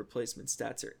wins above replacement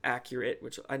stats are accurate,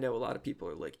 which I know a lot of people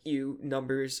are like, ew,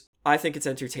 numbers. I think it's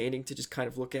entertaining to just kind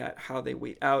of look at how they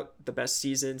weight out the best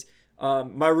seasons.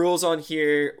 My rules on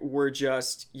here were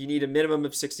just, you need a minimum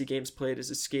of 60 games played as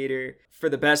a skater. For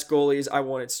the best goalies, I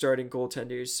wanted starting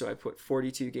goaltenders, so I put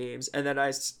 42 games. And then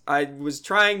I was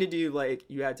trying to do, like,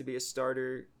 you had to be a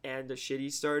starter and a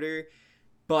shitty starter.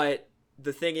 But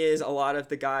the thing is, a lot of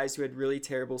the guys who had really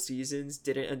terrible seasons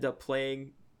didn't end up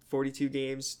playing 42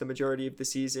 games the majority of the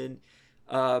season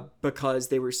because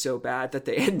they were so bad that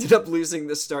they ended up losing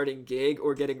the starting gig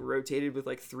or getting rotated with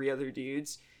like 3 other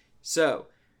dudes. So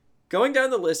going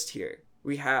down the list here,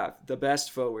 we have the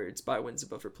best forwards by wins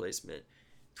above replacement.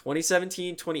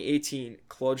 2017-2018,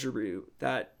 Claude Giroux,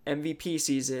 that MVP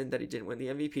season that he didn't win the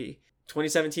MVP.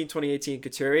 2017-2018,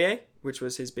 Couturier, which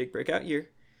was his big breakout year.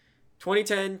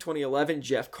 2010-2011,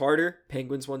 Jeff Carter,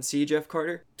 Penguins 1C Jeff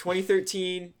Carter.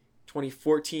 2013-2014,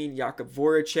 Jakub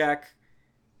Voracek.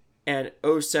 And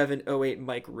 07-08,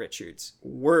 Mike Richards.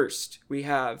 Worst, we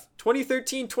have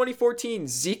 2013-2014,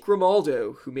 Zeke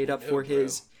Romaldo, who made up for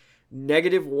his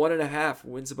negative 1.5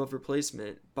 wins above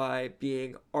replacement by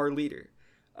being our leader.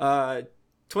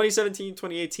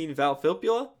 2017-2018, Val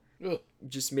Filppula.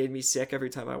 Just made me sick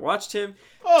every time I watched him.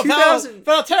 Oh,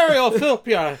 Valterio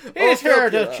Filppula. He's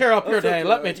here to cheer up your day,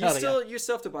 let me tell you. You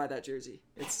still have to buy that jersey.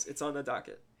 It's on the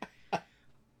docket.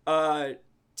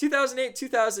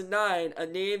 2008-2009, a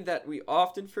name that we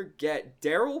often forget,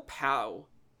 Daryl Powell.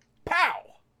 Pow!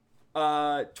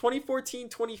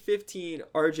 2014-2015,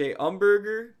 RJ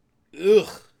Umberger. Ugh.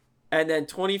 And then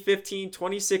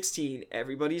 2015-2016,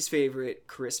 everybody's favorite,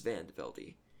 Chris Van de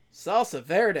Velde. Salsa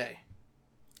Verde.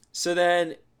 So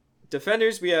then,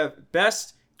 defenders, we have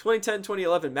best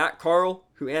 2010-2011, Matt Carl,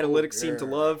 who analytics seem to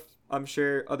love. I'm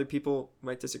sure other people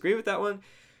might disagree with that one.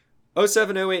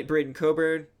 07-08, Braden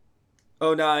Coburn.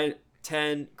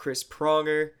 09-10, Chris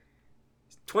Pronger.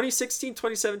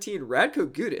 2016-2017, Radko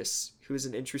Gudas, who is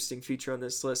an interesting feature on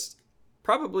this list.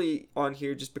 Probably on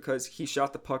here just because he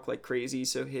shot the puck like crazy,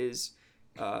 so his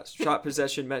shot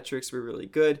possession metrics were really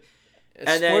good.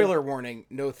 Spoiler warning,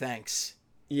 no thanks.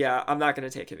 Yeah, I'm not going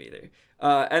to take him either.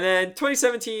 And then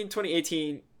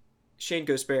 2017-2018, Shane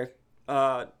Gosper.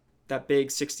 The that big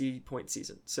 60-point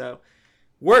season. So,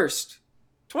 worst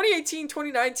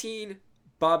 2018-2019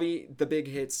 Bobby the Big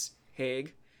Hits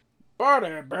Haig.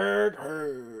 Bobby Big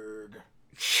Haig.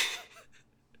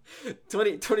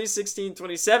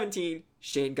 2016-2017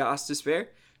 Shane Gostisbehere.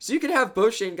 So you can have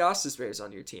both Shane Gostisbeheres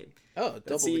on your team. Oh,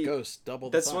 double the ghost, double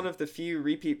the That's fun. one of the few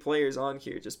repeat players on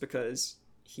here just because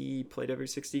he played over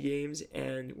 60 games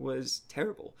and was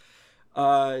terrible.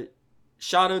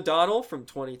 Sean O'Donnell from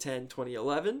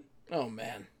 2010-2011. Oh,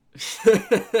 man.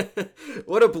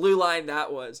 What a blue line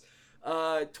that was.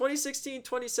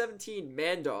 2016-2017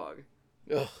 Mandog.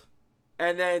 Ugh.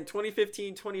 And then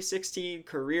 2015-2016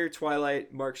 career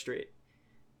Twilight Mark Straight.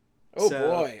 Oh,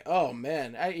 boy. Oh,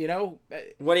 man.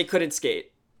 When he couldn't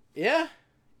skate. Yeah.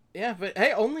 Yeah, but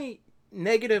hey, only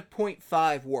negative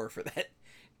 0.5 WAR for that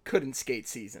couldn't skate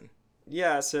season.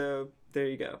 Yeah, so there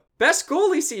you go. Best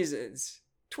goalie seasons.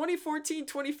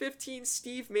 2014-2015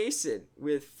 Steve Mason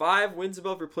with 5 wins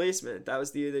above replacement. That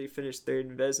was the year that he finished third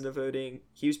in Vezina voting.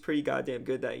 He was pretty goddamn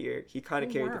good that year. He kind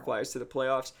of carried the Flyers to the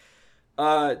playoffs.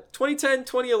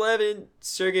 2010-2011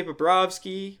 Sergei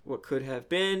Bobrovsky, what could have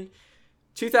been.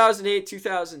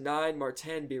 2008-2009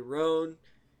 Martin Biron.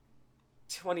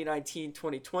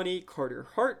 2019-2020 Carter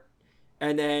Hart.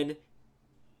 And then,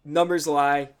 numbers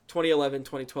lie,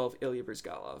 2011-2012 Ilya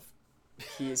Bryzgalov.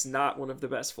 He is not one of the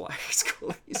best Flyers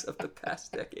goalies of the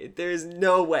past decade. There's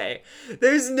no way.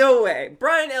 There's no way.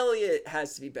 Brian Elliott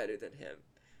has to be better than him.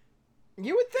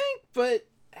 You would think, but,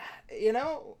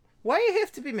 why you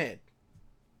have to be mad?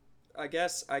 I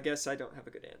guess I don't have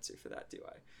a good answer for that, do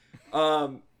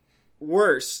I?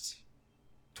 Worst.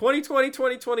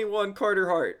 2020-2021 Carter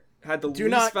Hart had the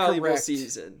least valuable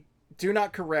season. Do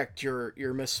not correct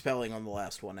your misspelling on the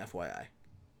last one, FYI.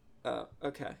 Oh,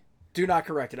 okay. Do not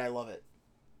correct it. I love it.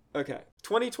 Okay.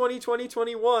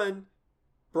 2020-2021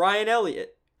 Brian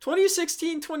Elliott.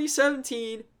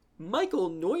 2016-2017 Michael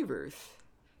Neuwirth,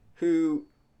 who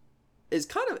is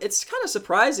it's kind of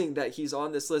surprising that he's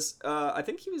on this list. I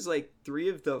think he was like 3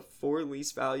 of the 4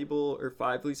 least valuable or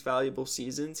 5 least valuable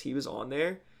seasons he was on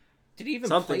there. Did he even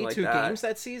Something play like 2 that. games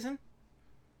that season?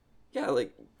 Yeah,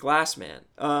 like Glassman.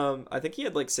 I think he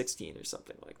had like 16 or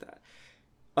something like that.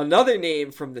 Another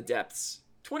name from the depths.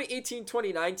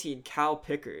 2018-2019 Cal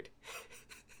Pickard.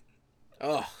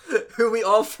 Oh, who we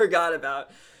all forgot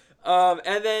about.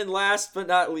 And then last but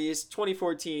not least,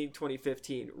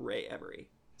 2014-2015 Ray Emery.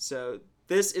 So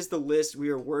this is the list we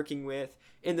are working with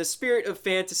in the spirit of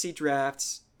fantasy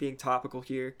drafts, being topical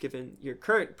here given your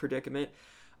current predicament.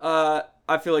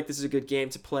 I feel like this is a good game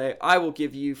to play. I will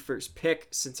give you first pick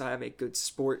since I am a good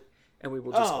sport, and we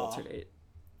will just alternate.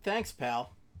 Thanks,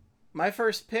 pal. My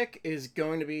first pick is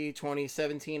going to be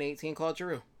 2017-18 Claude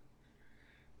Giroux.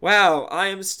 Wow, I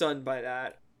am stunned by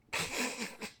that.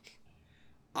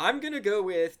 I'm going to go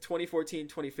with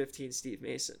 2014-2015 Steve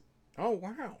Mason. Oh,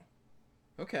 wow.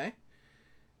 Okay.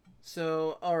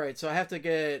 So, all right. So I have to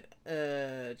get,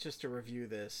 just to review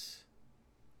this.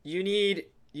 You need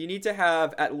to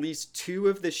have at least 2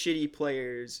 of the shitty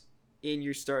players in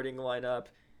your starting lineup.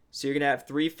 So you're going to have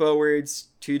 3 forwards,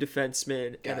 2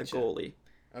 defensemen, and a goalie.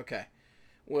 Okay.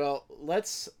 Well,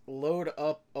 let's load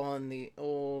up on the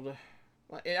old...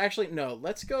 Actually, no.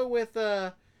 Let's go with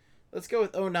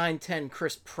 09-10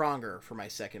 Chris Pronger for my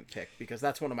second pick, because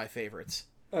that's one of my favorites.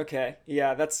 Okay.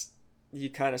 Yeah, you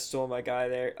kind of stole my guy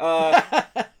there.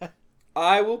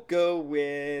 I will go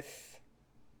with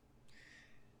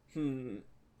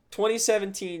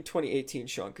 2017-2018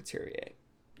 Sean Couturier.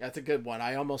 That's a good one.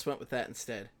 I almost went with that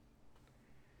instead.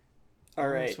 All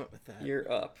right.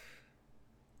 You're up.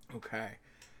 Okay.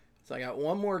 So I got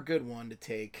one more good one to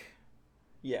take.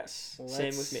 Yes. Let's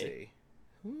same with me. See.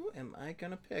 Who am I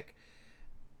going to pick?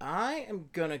 I am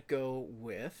going to go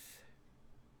with...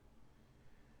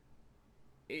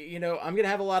 I'm going to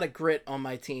have a lot of grit on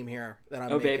my team here that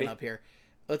I'm making up here.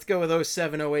 Let's go with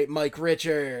 07-08 Mike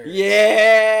Richards.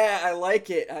 Yeah, I like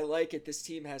it. This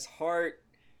team has heart,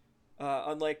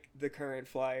 unlike the current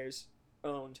Flyers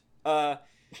owned.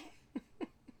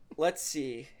 Let's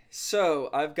see. So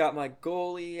I've got my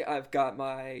goalie. I've got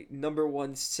my number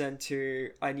 1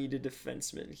 center. I need a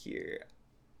defenseman here.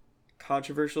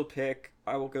 Controversial pick.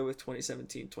 I will go with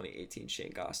 2017-2018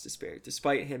 Shane Gostisbehere,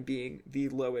 despite him being the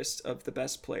lowest of the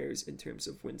best players in terms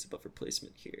of wins above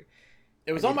replacement here.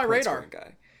 It was on my radar.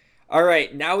 Guy. All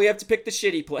right, now we have to pick the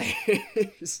shitty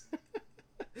players.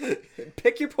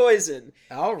 Pick your poison.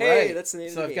 All right. Hey, that's the name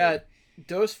of the game. So I've got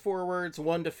dose forwards,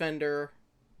 1 defender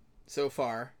so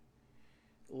far.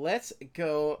 Let's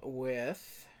go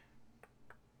with...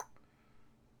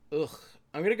 I'm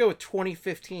going to go with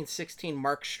 2015-16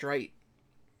 Mark Streit.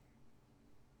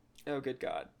 Oh, good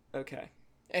God. Okay.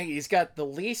 Hey, he's got the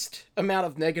least amount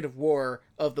of negative WAR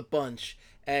of the bunch,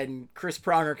 and Chris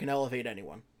Pronger can elevate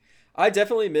anyone. I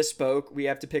definitely misspoke. We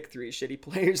have to pick 3 shitty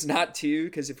players, not 2,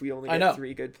 because if we only get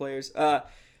 3 good players.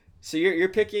 So you're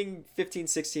picking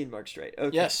 15-16 Mark Streit.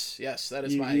 Okay. Yes, that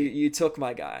is you took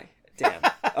my guy. Damn.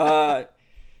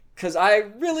 Because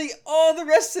all the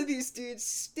rest of these dudes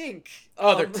stink.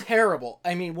 Oh, they're terrible.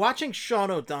 I mean, watching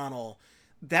Sean O'Donnell,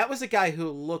 that was a guy who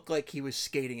looked like he was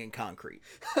skating in concrete.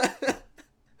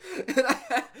 And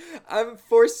I'm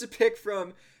forced to pick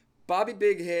from Bobby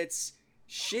Big Hits,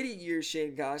 shitty year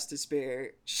Shane Gostisbehere,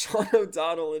 Sean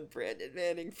O'Donnell, and Brandon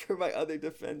Manning for my other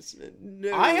defensemen.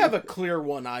 No. I have a clear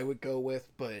one I would go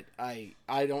with, but I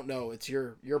don't know. It's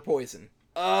your poison.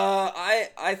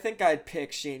 I think I'd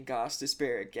pick Shane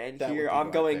Gostisbehere again here.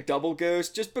 I'm going double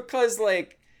ghost just because,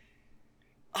 like,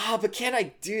 but can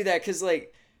I do that? Because,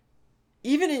 like,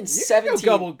 even in 17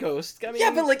 double ghost. I mean, yeah,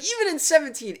 but like even in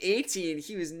 17-18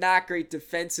 he was not great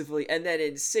defensively, and then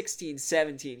in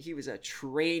 16-17 he was a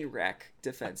train wreck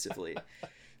defensively.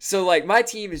 So like my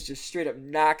team is just straight up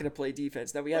not going to play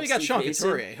defense. Now we have got Sean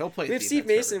Couturier. He'll play. We have Steve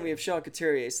Mason and we have Sean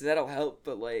Couturier, so that'll help.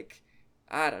 But like,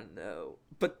 I don't know.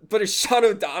 But is Sean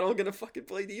O'Donnell going to fucking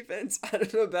play defense? I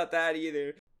don't know about that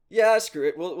either. Yeah, screw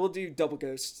it. We'll do double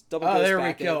ghost. Double ghost. There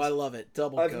we go. I love it.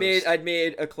 Ghost. I'd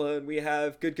made a clone. We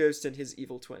have Good Ghost and his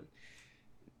evil twin.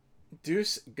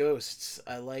 Deuce Ghosts.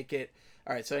 I like it.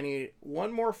 All right, so I need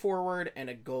one more forward and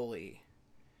a goalie.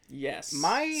 Yes.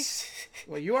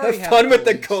 Well, you already have fun with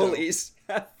the goalies.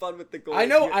 So... Have fun with the goalies. I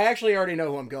know. I actually already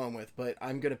know who I'm going with, but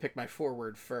I'm gonna pick my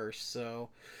forward first. So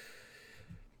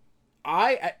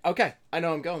okay. I know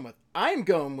who I'm going with. I'm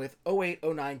going with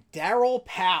 08-09 Daryl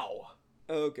Powell.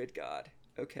 Oh, good God.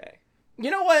 Okay.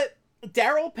 You know what?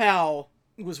 Daryl Powell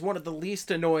was one of the least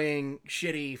annoying,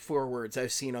 shitty forwards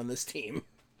I've seen on this team.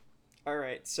 All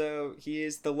right, so he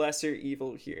is the lesser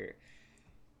evil here.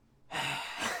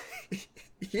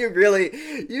 You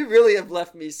really have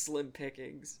left me slim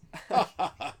pickings.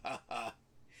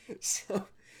 So,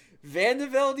 Van de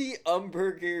Velde,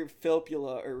 Umberger,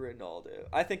 Filppula, or Ronaldo.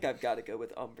 I think I've got to go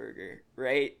with Umberger,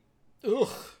 right? Ugh.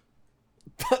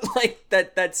 But like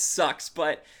that sucks.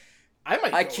 But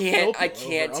I can't take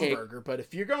Umberger. But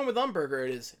if you're going with Umberger,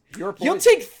 it is your poison. You'll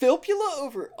take Filppula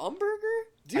over Umberger?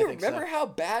 Do you remember how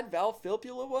bad Val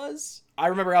Filppula was? I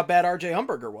remember how bad RJ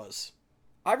Umberger was.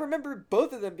 I remember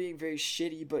both of them being very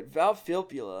shitty, but Val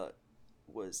Filppula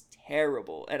was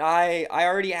terrible. And I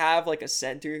already have like a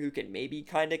center who can maybe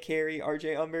kind of carry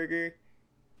RJ Umberger.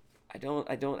 I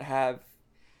don't have,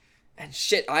 and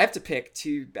shit, I have to pick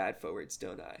 2 bad forwards,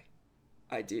 don't I?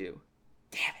 I do.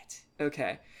 Damn it.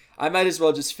 Okay. I might as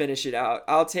well just finish it out.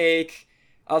 I'll take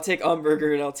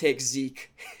Umberger and I'll take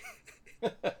Zeke.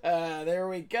 There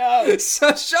we go.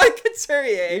 So Sean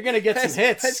Couturier, you're gonna get some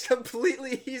hits.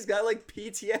 He's got like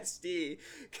PTSD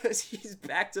because he's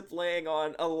back to playing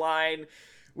on a line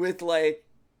with like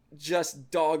just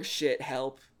dog shit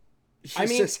help. I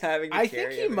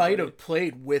think he might have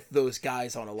played with those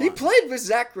guys on a line. He played with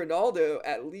Zach Ronaldo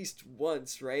at least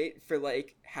once, right? For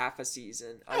like half a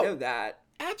season. I know that.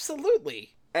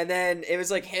 Absolutely. And then it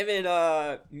was like him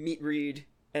and Meat Reed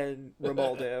and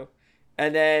Romaldo.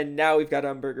 And then now we've got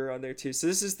Umberger on there too. So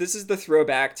this is the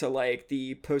throwback to like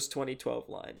the post 2012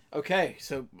 line. Okay,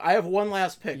 so I have one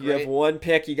last pick. You have one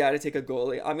pick. You got to take a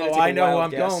goalie. I'm gonna take I know who I'm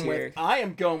going with. I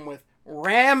am going with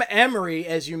Ram Emery,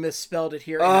 as you misspelled it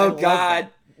here. Oh God,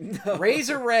 no.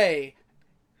 Razor Ray,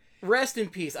 rest in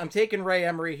peace. I'm taking Ray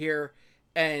Emery here,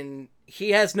 and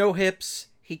he has no hips.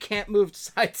 He can't move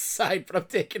side to side, but I'm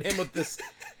taking him with this.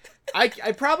 I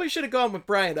probably should have gone with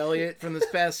Brian Elliott from this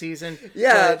past season.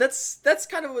 Yeah, that's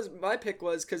kind of what my pick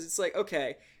was, because it's like,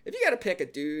 okay, if you got to pick a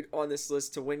dude on this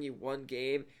list to win you one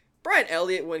game, Brian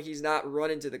Elliott, when he's not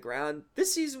running to the ground,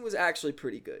 this season was actually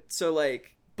pretty good. So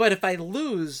like, but if I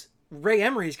lose, Ray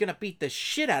Emery's gonna beat the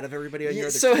shit out of everybody on your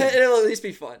other so team. It'll at least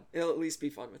be fun. It'll at least be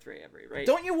fun with Ray Emery, right?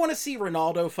 Don't you want to see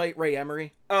Ronaldo fight Ray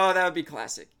Emery? Oh, that would be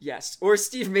classic. Yes, or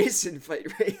Steve Mason fight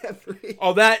Ray Emery.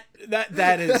 Oh, that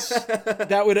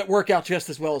would work out just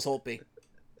as well as Holtby.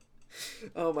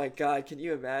 Oh my God, can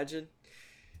you imagine?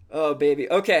 Oh baby.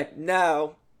 Okay,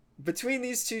 now between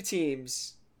these two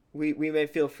teams, we may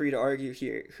feel free to argue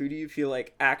here. Who do you feel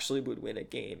like actually would win a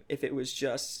game if it was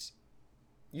just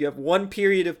you have one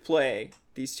period of play,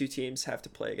 these two teams have to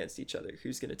play against each other?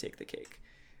 Who's going to take the cake?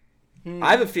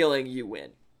 I have a feeling you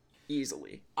win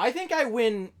easily. I think I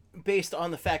win based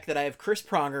on the fact that I have Chris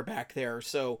Pronger back there.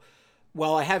 So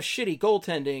while I have shitty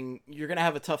goaltending, you're going to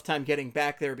have a tough time getting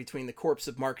back there between the corpse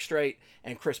of Mark Streit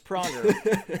and Chris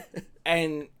Pronger.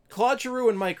 And Claude Giroux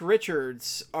and Mike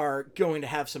Richards are going to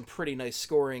have some pretty nice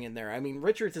scoring in there. I mean,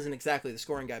 Richards isn't exactly the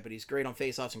scoring guy, but he's great on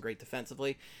faceoffs and great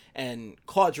defensively. And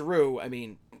Claude Giroux, I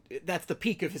mean, that's the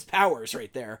peak of his powers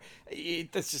right there.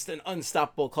 That's just an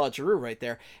unstoppable Claude Giroux right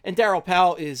there. And Darryl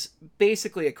Powell is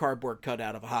basically a cardboard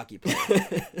cutout of a hockey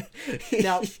player.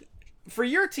 Now, for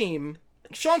your team,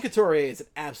 Sean Couturier is an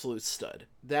absolute stud.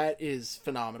 That is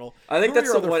phenomenal. I think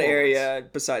that's the one forwards? area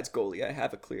besides goalie I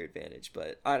have a clear advantage,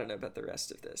 but I don't know about the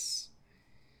rest of this.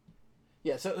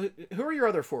 Yeah, so who are your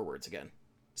other forwards again?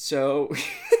 So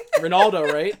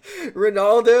Ronaldo, right?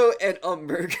 Ronaldo and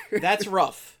Umberger. That's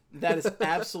rough. That is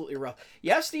absolutely rough.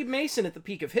 You have Steve Mason at the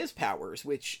peak of his powers,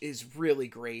 which is really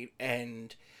great,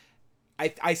 and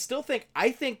I still think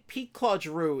peak Claude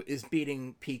Giroux is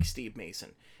beating peak Steve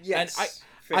Mason. Yes, and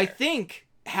fair. I think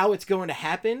how it's going to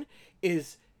happen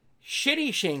is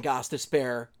shitty Shane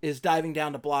Gostisbehere is diving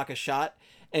down to block a shot,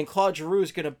 and Claude Giroux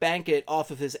is going to bank it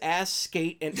off of his ass,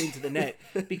 skate, and into the net.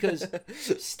 Because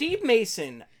Steve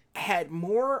Mason had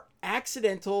more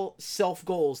accidental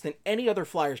self-goals than any other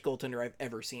Flyers goaltender I've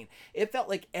ever seen. It felt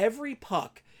like every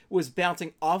puck was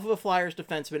bouncing off of a Flyers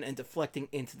defenseman and deflecting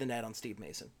into the net on Steve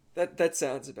Mason. That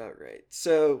sounds about right.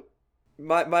 So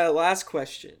my last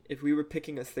question, if we were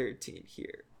picking a third team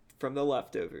here from the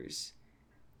leftovers,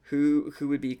 who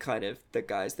would be kind of the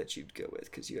guys that you'd go with?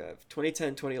 Because you have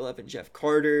 2010, 2011 Jeff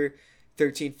Carter,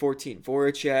 13, 14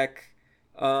 Voracek.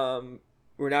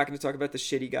 We're not going to talk about the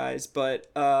shitty guys, but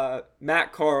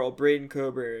Matt Carl, Braden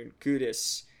Coburn,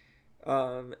 Gudis,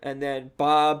 and then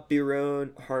Bob,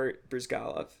 Biron, Hart,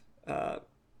 Brizgalov.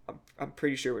 I'm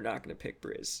pretty sure we're not going to pick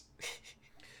Briz.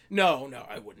 No,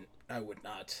 I wouldn't. I would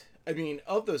not. I mean,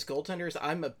 of those goaltenders,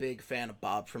 I'm a big fan of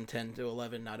Bob from 10 to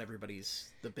 11. Not everybody's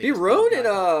the biggest. Biron in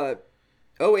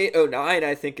 08, 09,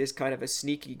 I think, is kind of a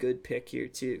sneaky good pick here,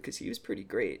 too, because he was pretty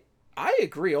great. I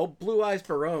agree. Old Blue Eyes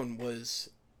Barone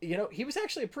was, he was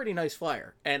actually a pretty nice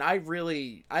Flyer. And I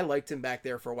liked him back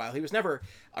there for a while. He was never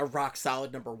a rock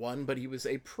solid number one, but he was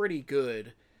a pretty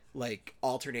good,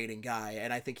 alternating guy.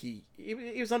 And I think he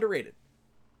was underrated.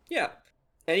 Yeah.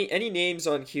 Any names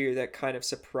on here that kind of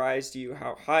surprised you,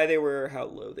 how high they were, how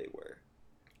low they were?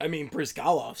 I mean,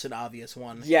 Brizgalov's an obvious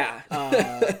one. Yeah.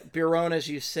 Biron, as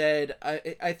you said,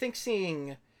 I think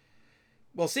seeing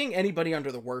anybody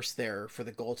under the worst there for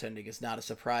the goaltending is not a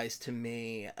surprise to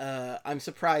me. I'm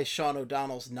surprised Sean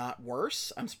O'Donnell's not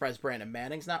worse. I'm surprised Brandon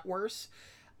Manning's not worse.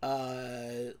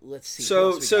 Let's see.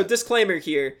 So disclaimer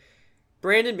here.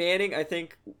 Brandon Manning, I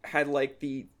think, had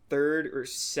the third or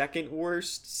second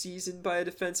worst season by a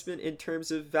defenseman in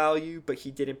terms of value, but he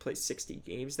didn't play 60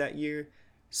 games that year.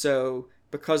 So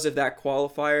because of that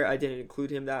qualifier, I didn't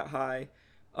include him that high.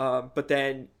 But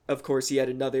then, of course, he had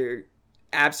another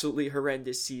absolutely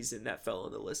horrendous season that fell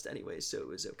on the list anyway, so it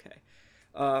was okay.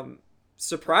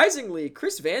 Surprisingly,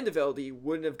 Chris Vandevelde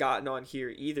wouldn't have gotten on here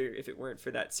either if it weren't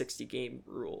for that 60-game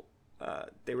rule.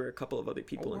 There were a couple of other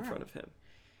people in front of him.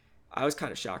 I was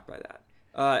kind of shocked by that.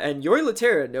 And Jori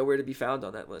Lehtera, nowhere to be found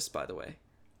on that list, by the way.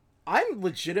 I'm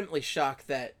legitimately shocked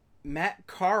that Matt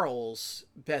Carl's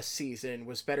best season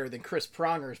was better than Chris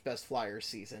Pronger's best Flyers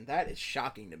season. That is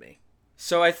shocking to me.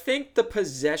 So I think the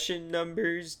possession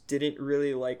numbers didn't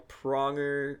really like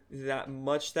Pronger that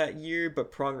much that year,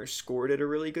 but Pronger scored at a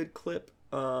really good clip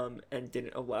and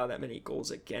didn't allow that many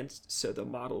goals against, so the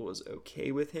model was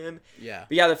okay with him. Yeah.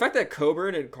 But yeah, the fact that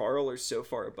Coburn and Carl are so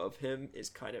far above him is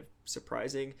kind of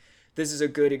surprising. This is a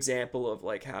good example of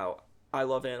how I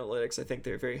love analytics. I think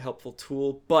they're a very helpful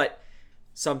tool, but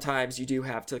sometimes you do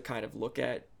have to kind of look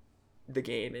at the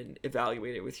game and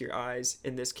evaluate it with your eyes.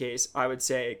 In this case, I would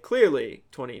say clearly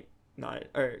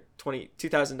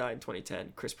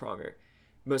 2009-2010 Chris Pronger,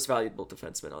 most valuable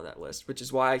defenseman on that list, which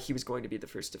is why he was going to be the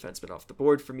first defenseman off the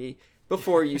board for me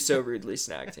before you so rudely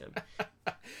snagged him.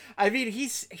 I mean,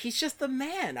 he's just the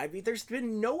man. I mean, there's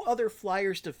been no other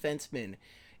Flyers defenseman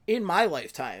in my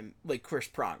lifetime like Chris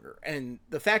Pronger, and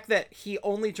the fact that he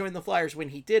only joined the Flyers when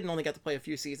he did and only got to play a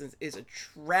few seasons is a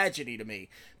tragedy to me,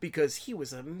 because he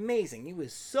was amazing. He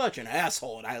was such an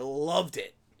asshole, and I loved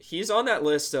it. He's on that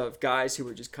list of guys who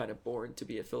were just kind of born to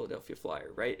be a Philadelphia Flyer,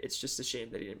 right? It's just a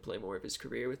shame that he didn't play more of his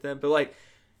career with them. But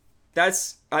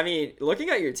looking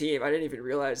at your team, I didn't even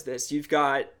realize this. You've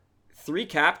got 3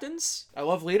 captains. I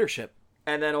love leadership.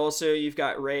 And then also you've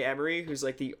got Ray Emery, who's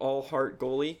the all-heart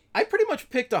goalie. I pretty much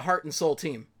picked a heart and soul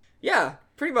team. Yeah,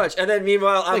 pretty much. And then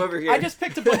meanwhile, I'm over here. I just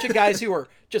picked a bunch of guys who were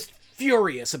just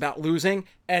furious about losing,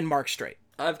 and Mark Streit.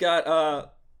 I've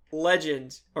got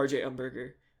legend RJ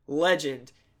Umberger,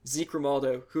 legend Zeke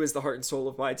Romaldo, who is the heart and soul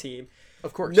of my team.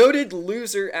 Of course. Noted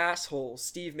loser asshole,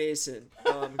 Steve Mason,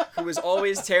 who was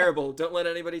always terrible. Don't let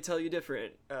anybody tell you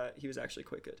different. He was actually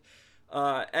quite good.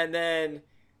 And then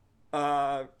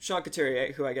Sean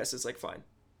Couturier, who I guess is like fine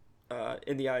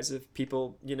in the eyes of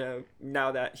people,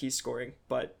 now that he's scoring.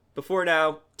 But before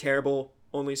now, terrible.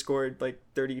 Only scored like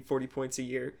 30, 40 points a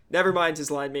year. Never mind his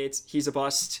line mates. He's a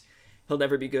bust. He'll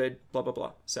never be good. Blah, blah,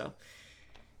 blah. So,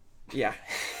 yeah.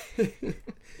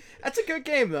 That's a good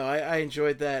game, though. I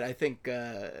enjoyed that. I think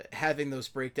having those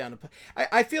breakdown.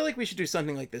 I feel like we should do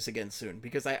something like this again soon,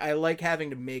 because I like having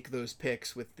to make those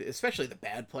picks with, especially the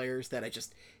bad players that I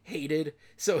just hated.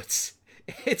 So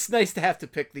it's nice to have to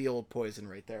pick the old poison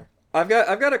right there. I've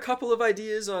got a couple of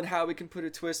ideas on how we can put a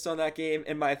twist on that game,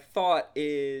 and my thought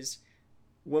is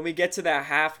when we get to that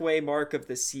halfway mark of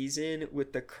the season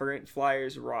with the current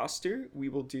Flyers roster, we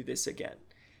will do this again,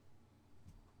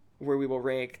 where we will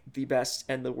rank the best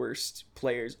and the worst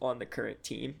players on the current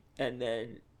team and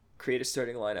then create a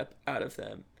starting lineup out of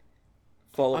them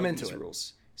following these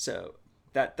rules. So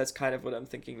that's kind of what I'm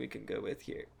thinking we can go with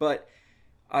here. But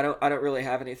I don't really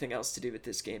have anything else to do with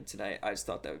this game tonight. I just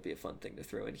thought that would be a fun thing to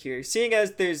throw in here, seeing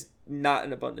as there's not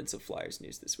an abundance of Flyers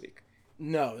news this week.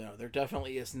 No, there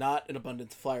definitely is not an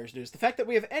abundance of Flyers news. The fact that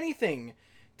we have anything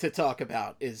to talk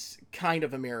about is kind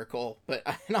of a miracle,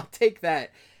 and I'll take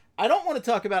that. I don't want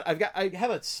to talk about. I have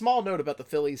a small note about the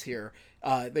Phillies here.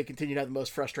 They continue to have the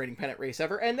most frustrating pennant race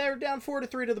ever, and they're down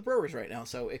 4-3 to the Brewers right now,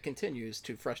 so it continues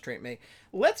to frustrate me.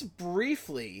 Let's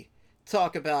briefly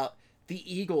talk about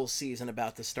the Eagles season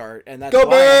about to start, and that's Go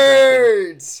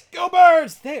Birds! Go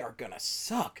Birds! They are gonna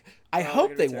suck. I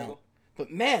hope they won't,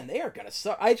 but man, they are gonna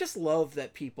suck. I just love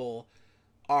that people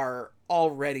are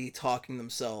already talking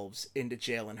themselves into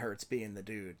Jalen Hurts being the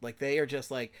dude. Like, they are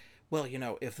just like, well,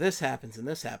 if this happens and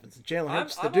this happens, Jalen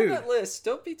Hurts the dude. I'm on that list.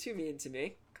 Don't be too mean to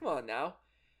me. Come on now.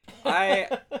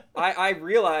 I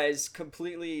realize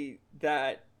completely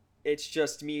that it's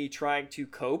just me trying to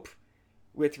cope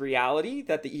with reality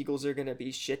that the Eagles are going to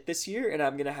be shit this year, and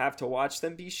I'm going to have to watch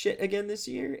them be shit again this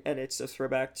year, and it's a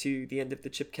throwback to the end of the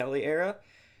Chip Kelly era.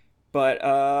 But,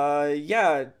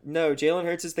 no, Jalen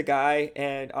Hurts is the guy,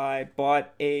 and I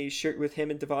bought a shirt with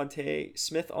him and Devontae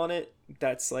Smith on it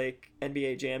that's like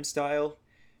NBA Jam style.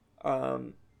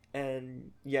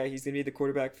 And yeah, he's going to be the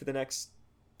quarterback for the next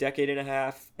decade and a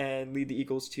half and lead the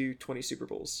Eagles to 20 Super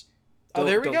Bowls.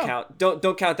 There we go.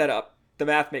 Don't count that up. The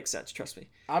math makes sense, trust me.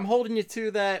 I'm holding you to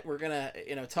that. We're going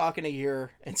to, talk in a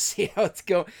year and see how it's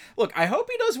going. Look, I hope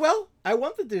he does well. I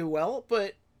want to do well,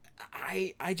 but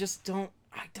I just don't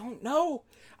know.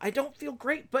 I don't feel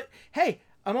great, but hey,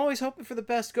 I'm always hoping for the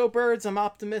best. Go Birds. I'm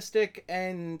optimistic.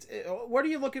 And what are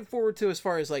you looking forward to as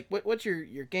far as like what's your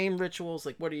game rituals?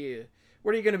 Like what are you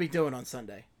going to be doing on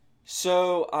Sunday?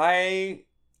 So I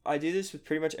do this with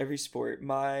pretty much every sport.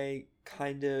 My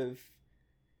kind of,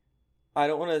 I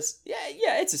don't want to,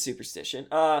 yeah, it's a superstition.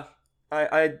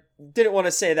 I didn't want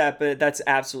to say that, but that's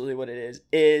absolutely what it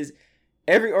is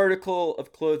every article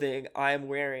of clothing I am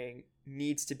wearing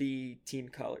needs to be team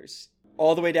colors,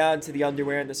 all the way down to the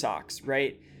underwear and the socks,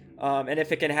 right? And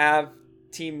if it can have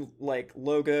team like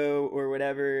logo or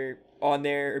whatever on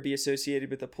there or be associated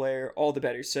with a player, all the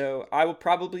better. So I will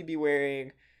probably be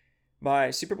wearing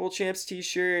my Super Bowl champs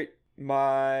t-shirt,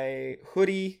 my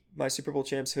hoodie, my Super Bowl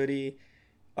champs hoodie,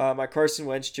 my Carson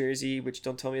Wentz jersey, which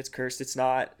don't tell me it's cursed, it's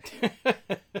not.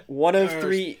 One of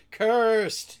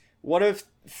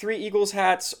three Eagles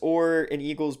hats or an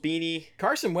Eagles beanie.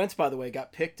 Carson Wentz, by the way,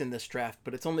 got picked in this draft,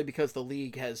 but it's only because the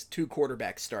league has 2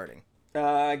 quarterbacks starting.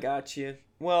 I got you.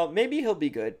 Well, maybe he'll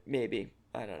be good. Maybe.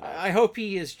 I don't know. I hope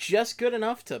he is just good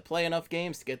enough to play enough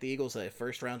games to get the Eagles a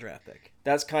first-round draft pick.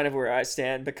 That's kind of where I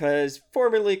stand, because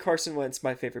formerly Carson Wentz,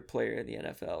 my favorite player in the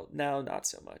NFL. Now, not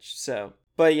so much.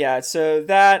 But yeah, so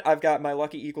that, I've got my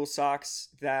Lucky Eagles socks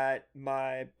that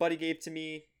my buddy gave to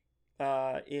me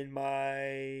in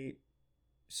my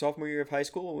sophomore year of high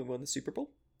school when we won the Super Bowl.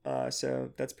 So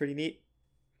that's pretty neat.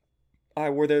 I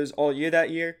wore those all year that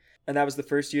year, and that was the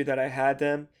first year that I had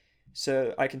them.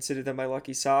 So I consider them my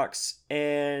lucky socks.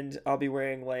 And I'll be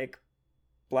wearing like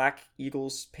black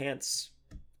Eagles pants.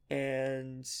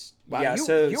 And wow, yeah,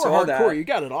 you all are hardcore. That. You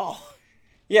got it all.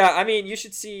 Yeah, I mean, you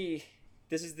should see.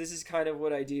 This is kind of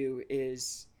what I do.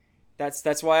 Is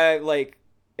that's why I like,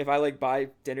 if I like buy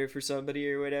dinner for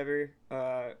somebody or whatever,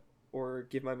 or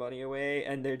give my money away,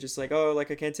 and they're just like, oh,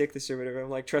 like I can't take this or whatever. I'm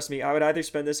like, trust me, I would either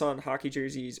spend this on hockey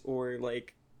jerseys or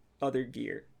like other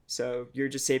gear. So you're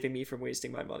just saving me from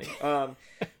wasting my money.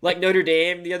 Like Notre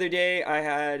Dame the other day, I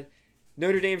had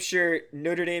Notre Dame shirt,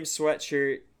 Notre Dame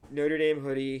sweatshirt, Notre Dame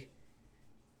hoodie,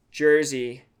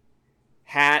 jersey,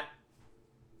 hat,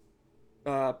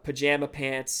 pajama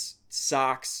pants,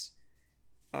 socks,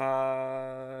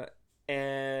 and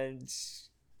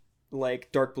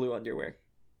like dark blue underwear.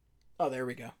 Oh, there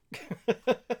we go.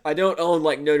 I don't own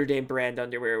like Notre Dame brand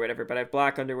underwear or whatever, but I have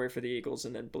black underwear for the Eagles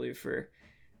and then blue for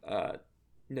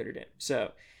Notre Dame.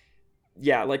 So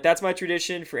yeah, like that's my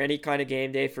tradition for any kind of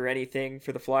game day, for anything.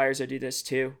 For the Flyers, I do this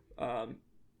too.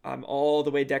 I'm all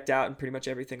the way decked out in pretty much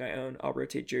everything I own. I'll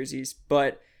rotate jerseys,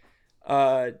 but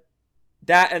that,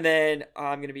 and then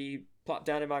I'm going to be plopped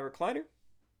down in my recliner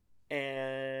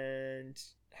and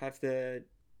have the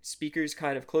speakers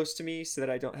kind of close to me so that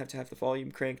I don't have to have the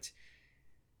volume cranked.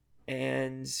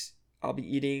 And I'll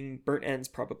be eating burnt ends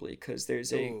probably, because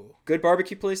there's a good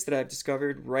barbecue place that I've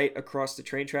discovered right across the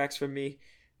train tracks from me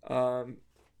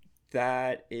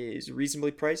that is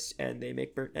reasonably priced, and they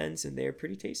make burnt ends and they're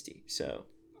pretty tasty. So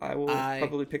I will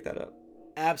probably pick that up.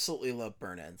 Absolutely love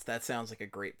burnt ends. That sounds like a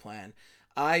great plan.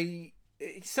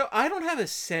 So I don't have a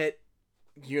set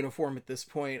uniform at this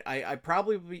point. I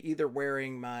probably will be either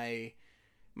wearing my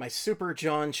Super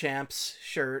John Champs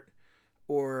shirt,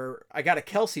 or I got a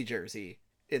Kelsey jersey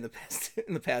in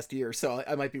the past year, so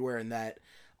I might be wearing that.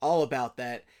 All about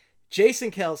that.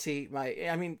 Jason Kelsey,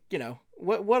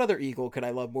 what other Eagle could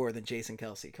I love more than Jason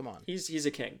Kelsey? Come on. He's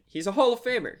a king. He's a Hall of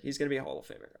Famer. He's going to be a Hall of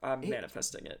Famer. I'm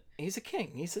manifesting it. He's a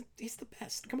king. He's the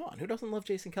best. Come on. Who doesn't love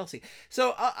Jason Kelsey?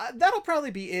 So that'll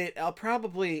probably be it.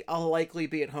 I'll likely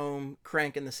be at home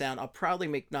cranking the sound. I'll probably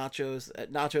make nachos.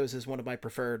 Nachos is one of my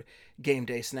preferred game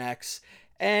day snacks.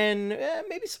 And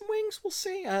maybe some wings. We'll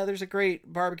see. There's a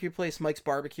great barbecue place, Mike's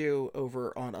Barbecue,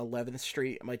 over on 11th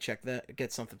Street. I might check that,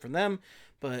 get something from them.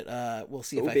 But we'll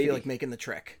see if I feel like making the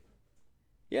trek.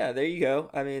 Yeah, there you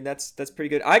go. I mean, that's pretty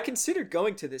good. I considered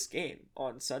going to this game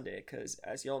on Sunday because,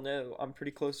 as y'all know, I'm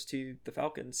pretty close to the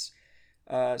Falcons.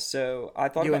 So I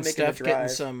thought about making a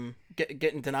drive.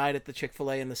 Getting denied at the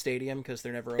Chick-fil-A in the stadium because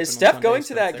they're never open. Is Steph going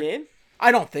to that game?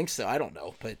 I don't think so. I don't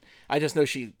know, but I just know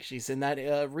she's in that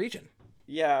region.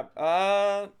 Yeah.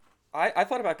 I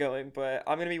thought about going, but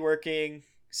I'm gonna be working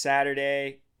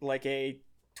Saturday, like a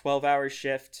 12-hour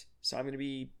shift. So I'm going to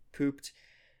be pooped,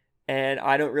 and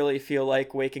I don't really feel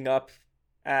like waking up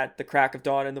at the crack of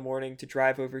dawn in the morning to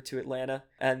drive over to Atlanta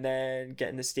and then get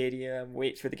in the stadium,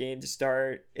 wait for the game to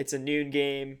start. It's a noon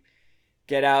game,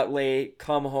 get out late,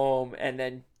 come home, and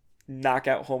then knock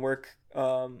out homework.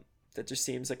 That just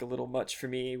seems like a little much for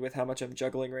me with how much I'm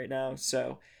juggling right now.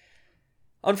 So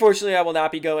unfortunately, I will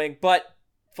not be going, but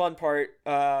fun part,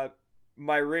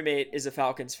 my roommate is a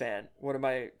Falcons fan, one of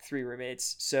my 3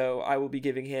 roommates, so I will be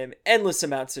giving him endless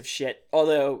amounts of shit,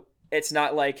 although it's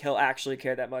not like he'll actually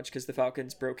care that much because the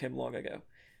Falcons broke him long ago.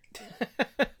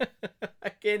 I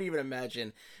can't even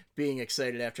imagine being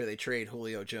excited after they trade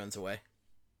Julio Jones away.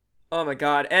 Oh my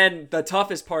god, and the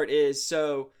toughest part is,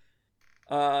 so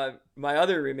my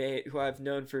other roommate, who I've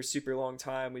known for a super long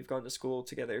time, we've gone to school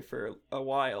together for a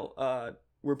while,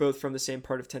 we're both from the same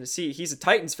part of Tennessee. He's a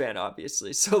Titans fan,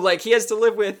 obviously. So, like, he has to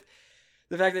live with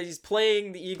the fact that he's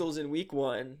playing the Eagles in week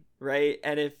 1, right?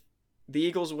 And if the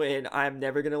Eagles win, I'm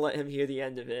never going to let him hear the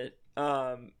end of it.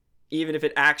 Even if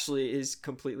it actually is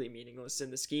completely meaningless in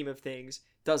the scheme of things,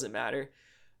 doesn't matter.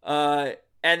 And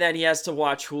then he has to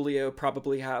watch Julio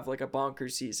probably have, like, a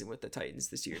bonkers season with the Titans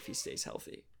this year if he stays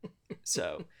healthy.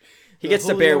 So he gets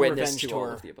to bear witness to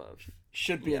all of the above.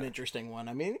 Should be an interesting one.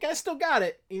 I mean, the guy still got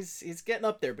it. He's getting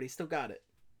up there, but he still got it.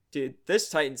 Dude, this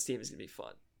Titans team is going to be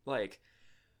fun. Like,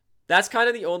 that's kind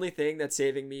of the only thing that's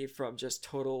saving me from just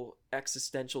total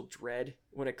existential dread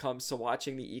when it comes to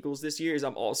watching the Eagles this year, is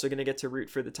I'm also going to get to root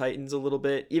for the Titans a little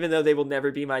bit. Even though they will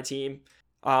never be my team,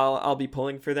 I'll be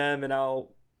pulling for them, and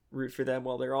I'll root for them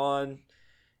while they're on.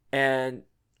 And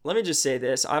let me just say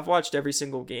this. I've watched every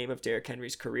single game of Derrick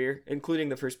Henry's career, including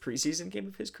the first preseason game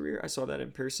of his career. I saw that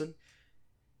in person.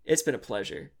 It's been a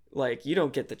pleasure. Like, you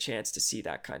don't get the chance to see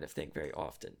that kind of thing very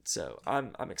often. So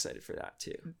I'm excited for that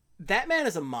too. That man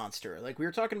is a monster. Like, we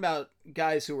were talking about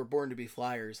guys who were born to be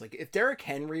Flyers. Like, if Derrick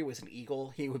Henry was an Eagle,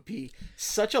 he would be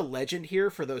such a legend here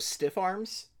for those stiff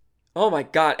arms. Oh my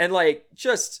God. And like,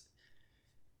 just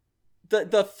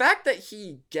the fact that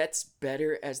he gets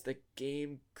better as the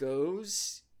game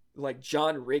goes, like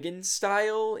John Riggins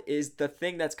style, is the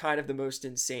thing that's kind of the most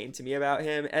insane to me about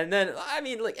him. And then, I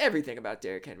mean, like, everything about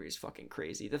Derrick Henry is fucking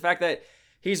crazy. The fact that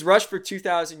he's rushed for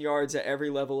 2,000 yards at every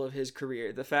level of his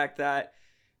career. The fact that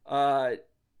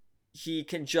he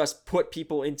can just put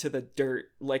people into the dirt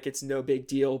like it's no big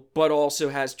deal, but also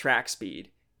has track speed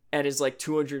and is like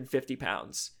 250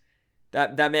 pounds.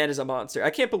 That man is a monster. I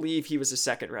can't believe he was a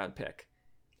 2nd-round pick.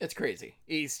 It's crazy.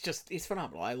 He's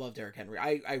phenomenal. I love Derrick Henry.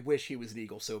 I wish he was an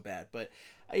Eagle so bad, but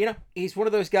he's one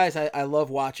of those guys I love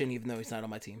watching, even though he's not on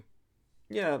my team.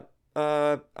 Yeah.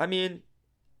 I mean,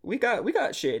 we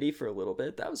got Shady for a little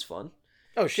bit. That was fun.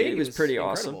 Oh, Shady was pretty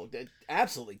incredible. awesome.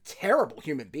 Absolutely terrible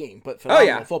human being, but Oh phenomenal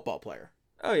yeah. football player.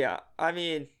 Oh yeah. I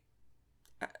mean,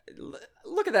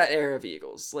 look at that era of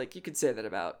Eagles. Like you could say that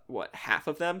about what, half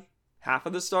of them, half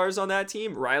of the stars on that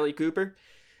team. Riley Cooper.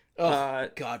 Oh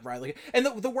God, Riley! And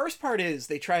the worst part is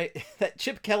that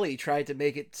Chip Kelly tried to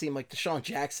make it seem like Deshaun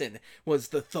Jackson was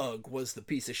the thug, was the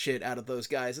piece of shit out of those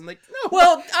guys, and like no.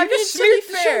 Well, I you mean, just smeared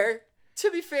the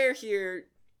to be fair here,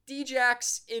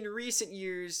 Djax in recent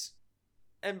years,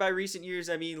 and by recent years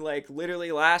I mean like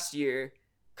literally last year,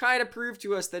 kind of proved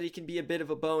to us that he can be a bit of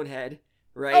a bonehead,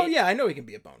 right? Oh yeah, I know he can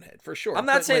be a bonehead for sure. I'm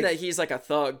not saying like, that he's like a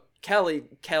thug.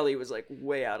 Kelly was like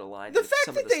way out of line. The fact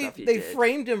some that of the stuff they did.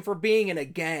 framed him for being in a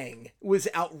gang was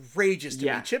outrageous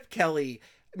to me. Chip Kelly,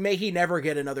 may he never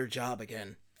get another job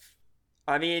again.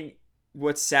 I mean,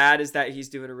 what's sad is that he's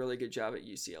doing a really good job at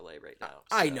UCLA right now.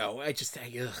 So. I know.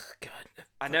 God.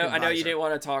 I know you didn't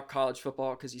want to talk college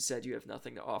football because you said you have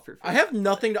nothing to offer. I have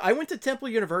nothing to. I went to Temple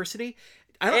University.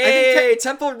 I think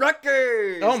Temple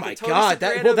Rutgers. Oh my God!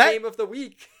 That game of the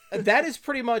week. That is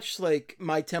pretty much like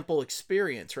my Temple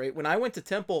experience, right? When I went to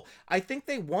Temple, I think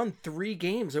they won 3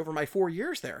 games over my 4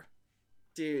 years there.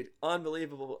 Dude,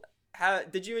 unbelievable. How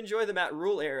did you enjoy the Matt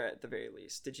Rule era at the very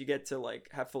least? Did you get to like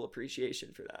have full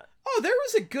appreciation for that? Oh, there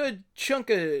was a good chunk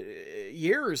of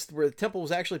years where Temple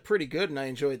was actually pretty good, and I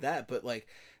enjoyed that. But like,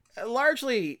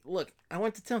 largely, look, I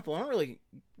went to Temple. I don't really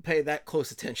pay that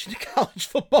close attention to college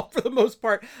football for the most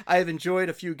part. I have enjoyed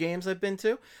a few games I've been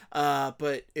to,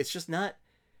 but it's just not.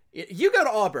 You go to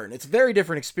Auburn, it's a very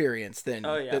different experience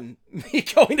than me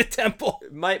going to Temple.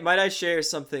 Might I share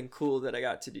something cool that I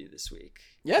got to do this week?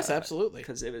 Yes, absolutely.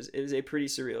 Because it was a pretty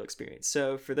surreal experience.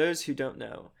 So for those who don't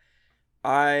know,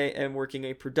 I am working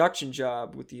a production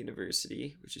job with the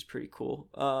university, which is pretty cool.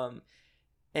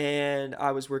 And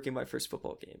I was working my first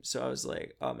football game. So I was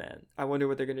like, oh man, I wonder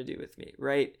what they're going to do with me,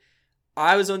 right?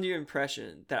 I was under the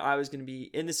impression that I was going to be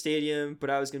in the stadium, but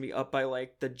I was going to be up by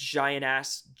like the giant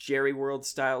ass Jerry World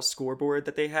style scoreboard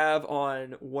that they have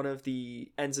on one of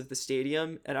the ends of the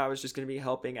stadium. And I was just going to be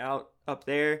helping out up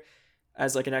there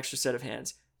as like an extra set of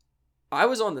hands. I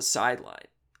was on the sideline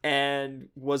and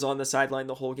was on the sideline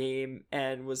the whole game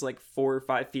and was like 4 or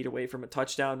 5 feet away from a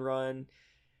touchdown run,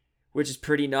 which is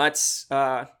pretty nuts.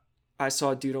 I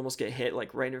saw a dude almost get hit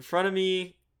like right in front of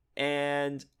me.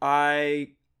 And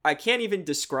I can't even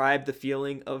describe the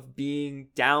feeling of being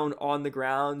down on the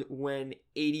ground when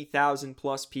 80,000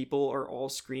 plus people are all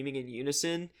screaming in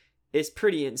unison. It's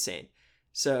pretty insane.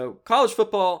 So college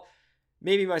football,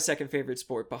 maybe my second favorite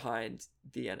sport behind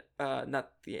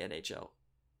not the NHL.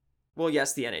 Well,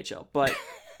 yes, the NHL, but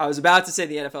I was about to say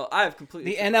the NFL. I have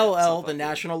completely the NLL, the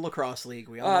National Lacrosse League.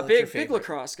 We all know big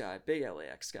lacrosse guy, big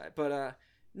LAX guy. But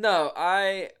no,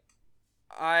 I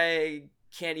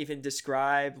can't even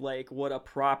describe like what a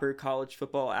proper college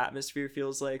football atmosphere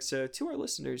feels like. So to our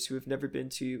listeners who have never been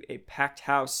to a packed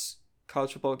house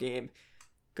college football game,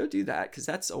 go do that, because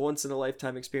that's a once in a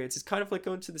lifetime experience. It's kind of like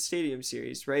going to the Stadium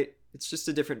Series, right? It's just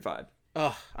a different vibe.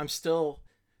 Oh, I'm still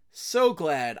so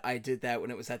glad I did that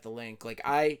when it was at the Link. Like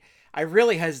I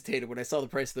really hesitated when I saw the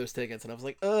price of those tickets, and I was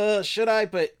like, should I?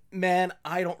 But man,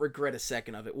 I don't regret a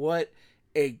second of it. What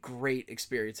a great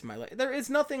experience in my life. There is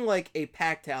nothing like a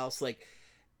packed house. Like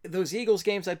those Eagles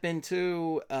games I've been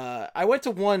to, I went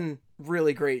to one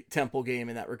really great Temple game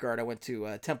in that regard. I went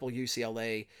to Temple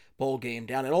UCLA bowl game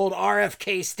down at old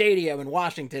RFK Stadium in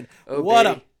Washington. Oh, what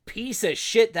baby. a piece of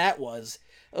shit that was.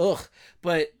 Ugh.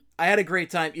 But I had a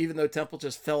great time, even though Temple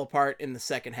just fell apart in the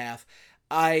second half.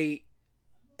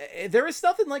 There is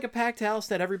nothing like a packed house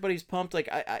that everybody's pumped. Like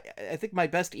I think my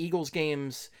best Eagles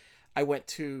games, I went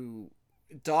to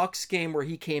Doc's game where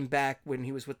he came back when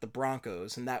he was with the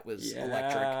Broncos, and that was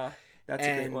electric. That's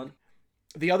a great one.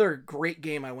 The other great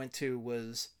game I went to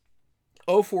was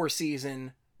 2004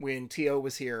 season when T.O.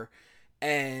 was here,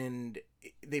 and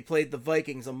they played the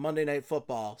Vikings on Monday Night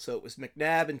Football. So it was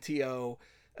McNabb and T.O.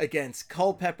 against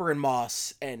Culpepper and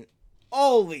Moss, and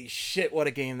holy shit, what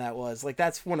a game that was. Like,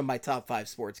 that's one of my top 5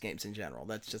 sports games in general.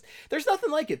 That's just, there's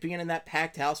nothing like it, being in that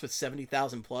packed house with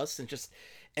 70,000 plus and just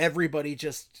everybody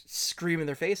just screaming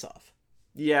their face off.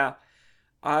 Yeah.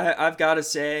 I've got to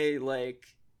say,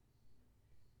 like,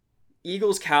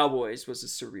 Eagles Cowboys was a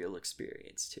surreal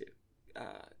experience too.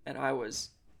 And I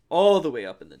was all the way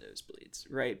up in the nosebleeds,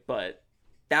 right? But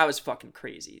that was fucking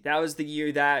crazy. That was the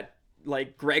year that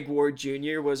like Greg Ward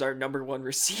Jr. was our number 1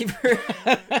 receiver.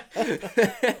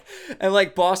 And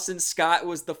like Boston Scott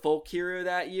was the folk hero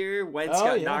that year. Wentz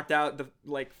got knocked out the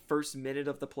like first minute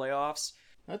of the playoffs.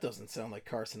 That doesn't sound like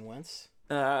Carson Wentz.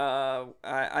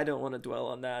 I don't want to dwell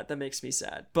on that. That makes me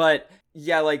sad. But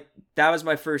yeah, like that was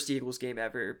my first Eagles game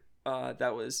ever.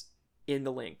 That was in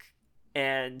the Link,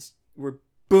 and we're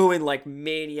booing like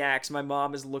maniacs. My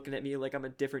mom is looking at me like I'm a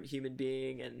different human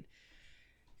being, and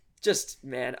just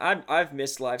man, I've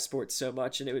missed live sports so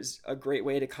much, and it was a great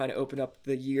way to kind of open up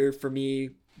the year for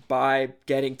me by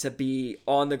getting to be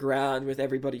on the ground with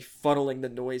everybody funneling the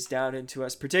noise down into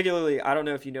us. Particularly, I don't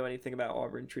know if you know anything about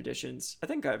Auburn traditions. I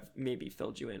think I've maybe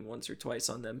filled you in once or twice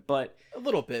on them, but A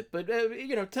little bit, but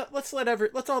let's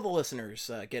let's all the listeners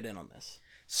get in on this.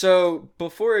 so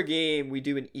before a game, we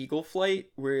do an eagle flight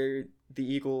where the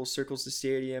eagle circles the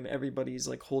stadium. Everybody's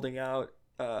like holding out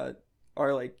our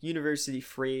like university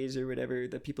phrase or whatever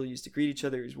that people use to greet each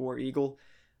other is War Eagle.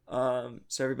 So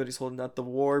everybody's holding out the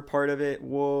war part of it,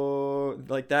 whoa,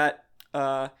 like that,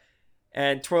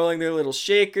 and twirling their little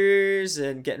shakers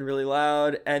and getting really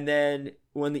loud. And then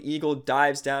when the eagle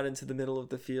dives down into the middle of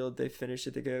the field, they finish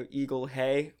it. They go Eagle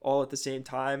Hey all at the same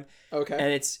time. Okay.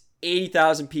 And it's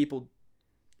 80,000 people.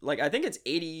 Like I think it's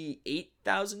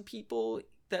 88,000 people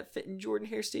that fit in Jordan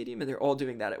Hare Stadium, and they're all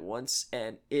doing that at once,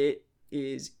 and it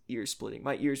is ear splitting.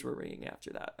 My ears were ringing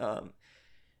after that.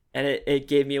 And it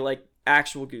gave me like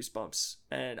actual goosebumps.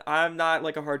 And I'm not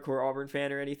like a hardcore Auburn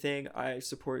fan or anything. I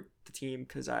support the team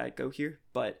because I go here,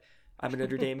 but I'm a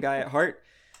Notre Dame guy at heart.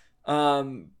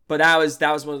 But that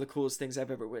was one of the coolest things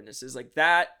I've ever witnessed. Is like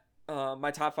that.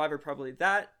 My top 5 are probably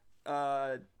that.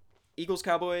 Eagles,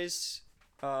 Cowboys.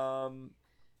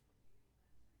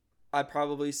 I'd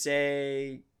probably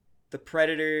say the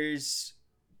Predators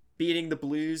beating the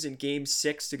Blues in Game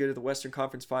 6 to go to the Western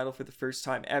Conference Final for the first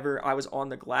time ever. I was on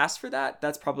the glass for that.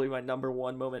 That's probably my number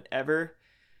 1 moment ever.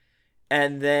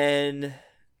 And then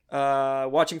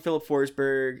watching Philip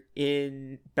Forsberg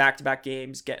in back-to-back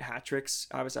games get hat tricks.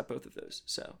 I was at both of those,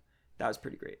 so that was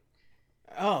pretty great.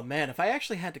 Oh man, if I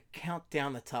actually had to count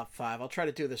down the top 5, I'll try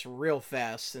to do this real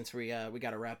fast since we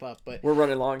got to wrap up. But We're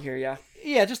running long here, yeah.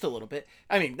 yeah, just a little bit.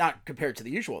 I mean, not compared to the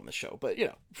usual in the show, but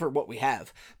for what we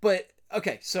have. But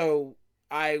okay, so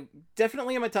I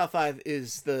definitely in my top 5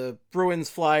 is the Bruins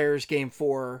Flyers Game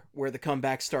 4, where the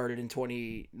comeback started in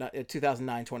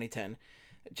 2009, 2010.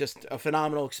 Just a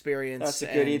phenomenal experience. That's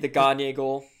a goodie. The Gagne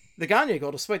goal. The Gagne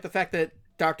goal, despite the fact that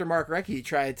Dr. Mark Recchi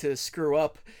tried to screw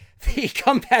up the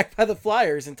comeback by the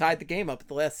Flyers and tied the game up at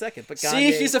the last second. But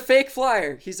Gagne, see, he's a fake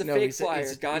Flyer. He's a fake Flyer.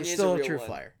 He's still a true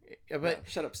Flyer. But no,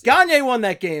 shut up, Steve. Gagne won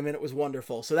that game, and it was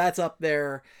wonderful. So that's up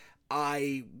there.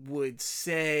 I would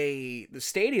say the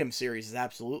Stadium Series is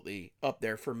absolutely up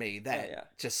there for me.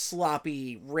 That just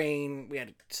sloppy rain. We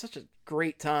had such a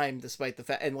great time despite the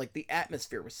fact, and like the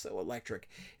atmosphere was so electric.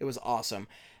 It was awesome.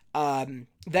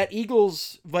 That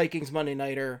Eagles Vikings Monday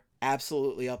Nighter,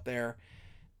 absolutely up there.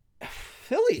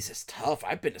 Phillies is tough.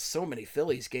 I've been to so many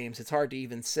Phillies games. It's hard to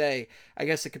even say. I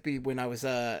guess it could be when I was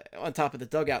on top of the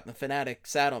dugout and the Fanatic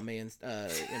sat on me and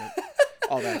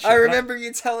all that shit. I remember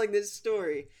you telling this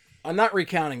story. I'm not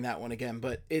recounting that one again,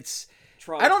 but it's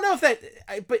Trauma. I don't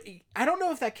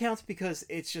know if that counts because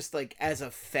it's just like as a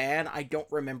fan, I don't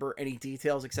remember any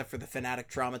details except for the Fanatic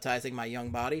traumatizing my young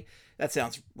body. That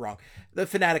sounds wrong. The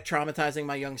Fanatic traumatizing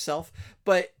my young self,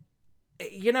 but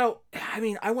I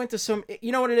mean, I went to some.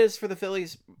 You know what it is for the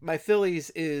Phillies? My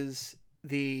Phillies is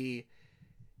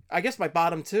I guess my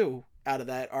bottom 2 out of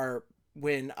that are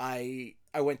when I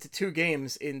went to 2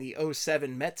 games in the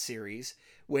 2007 Mets series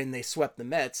when they swept the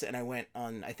Mets, and I went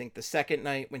on, I think, the second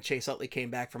night when Chase Utley came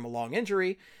back from a long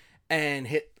injury and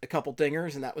hit a couple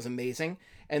dingers, and that was amazing.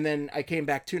 And then I came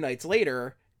back 2 nights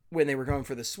later when they were going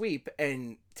for the sweep,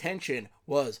 and tension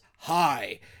was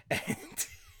high. And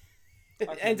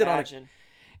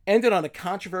ended on a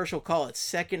controversial call at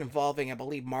second involving, I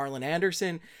believe, Marlon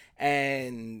Anderson,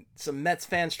 and some Mets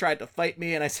fans tried to fight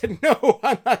me, and I said, no,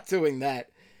 I'm not doing that.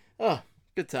 Oh,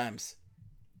 good times.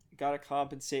 Gotta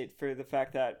compensate for the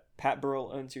fact that Pat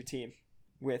Burrell owns your team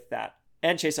with that.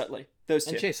 And Chase Utley. Those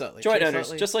two. And Chase Utley. Joint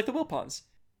owners, just like the Wilpons.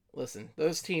 Listen,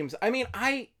 those teams, I mean,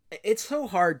 it's so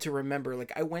hard to remember.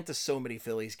 Like, I went to so many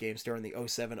Phillies games during the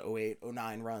 07, 08,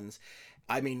 09 runs.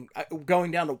 I mean, going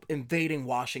down to invading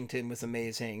Washington was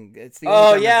amazing. It's the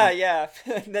yeah.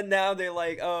 And then now they're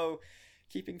like,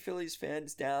 keeping Phillies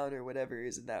fans down or whatever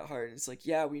isn't that hard. It's like,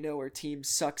 yeah, we know our team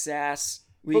sucks ass.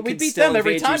 But we beat them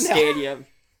every time now. Stadium.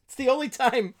 It's the only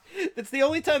time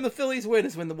the Phillies win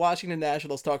is when the Washington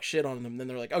Nationals talk shit on them. Then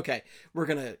they're like, okay, we're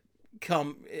gonna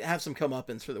have some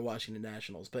comeuppance for the Washington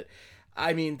Nationals. But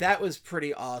I mean, that was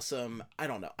pretty awesome. I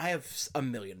don't know. I have a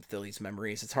million Phillies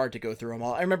memories. It's hard to go through them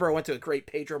all. I remember I went to a great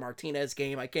Pedro Martinez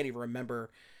game. I can't even remember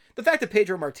the fact that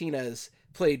Pedro Martinez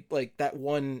played like that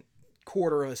one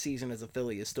quarter of a season as a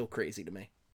Philly is still crazy to me.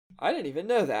 I didn't even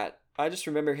know that. I just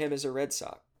remember him as a Red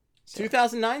Sox. So.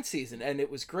 2009 season, and it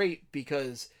was great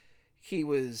because he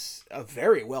was a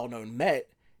very well-known Met,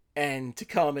 and to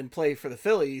come and play for the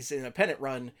Phillies in a pennant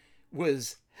run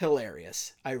was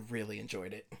hilarious. I really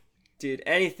enjoyed it. Dude,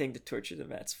 anything to torture the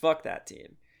Mets. Fuck that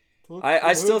team.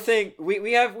 I still think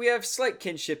we have slight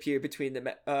kinship here between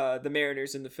the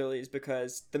Mariners and the Phillies,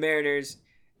 because the Mariners,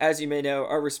 as you may know,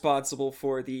 are responsible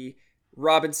for the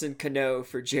Robinson Cano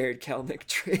for Jared Kelenic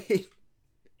trade.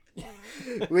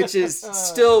 Which is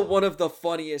still one of the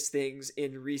funniest things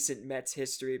in recent Mets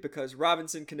history, because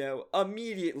Robinson Cano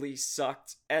immediately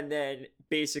sucked and then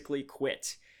basically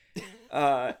quit.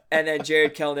 And then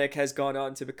Jared Kelenic has gone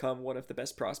on to become one of the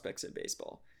best prospects in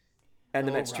baseball. And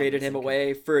the Mets traded him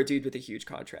away for a dude with a huge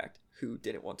contract who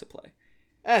didn't want to play.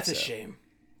 That's a shame.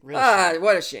 Shame.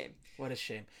 What a shame. What a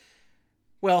shame.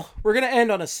 Well, we're going to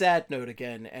end on a sad note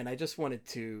again, and I just wanted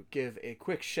to give a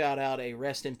quick shout out, a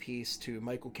rest in peace to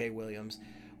Michael K. Williams.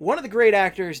 One of the great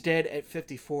actors, dead at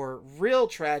 54. Real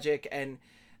tragic. And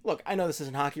look, I know this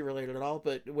isn't hockey related at all,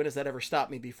 but when has that ever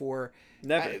stopped me before?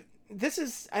 Never.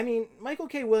 Michael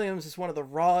K. Williams is one of the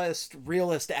rawest,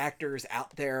 realest actors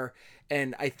out there,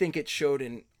 and I think it showed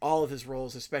in all of his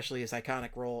roles, especially his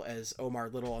iconic role as Omar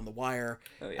Little on The Wire.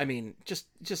 Oh, yeah. I mean,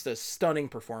 just a stunning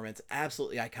performance,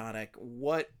 absolutely iconic.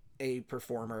 What a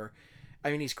performer.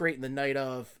 I mean, he's great in The Night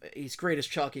Of. He's great as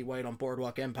Chalky White on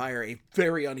Boardwalk Empire, a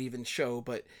very uneven show,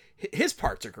 but his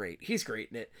parts are great. He's great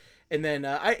in it. And then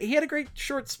he had a great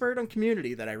short spurt on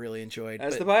Community that I really enjoyed.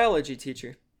 As the biology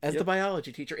teacher. As the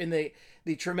biology teacher in the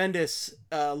tremendous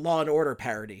Law and Order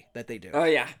parody that they do. Oh,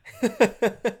 yeah.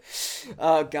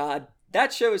 Oh, God.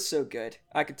 That show is so good.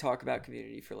 I could talk about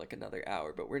Community for like another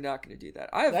hour, but we're not going to do that.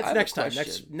 That's next time.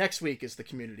 Next week is the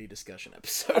Community discussion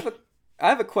episode. I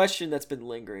have a question that's been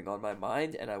lingering on my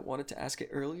mind, and I wanted to ask it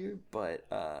earlier, but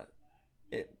I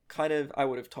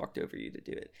would have talked over you to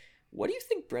do it. What do you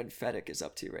think Brent Fedek is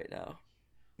up to right now?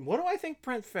 What do I think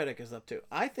Brent Fedek is up to?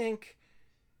 I think,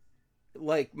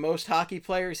 like most hockey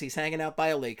players, he's hanging out by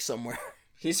a lake somewhere.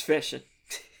 He's fishing.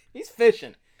 He's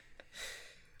fishing.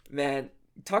 Man,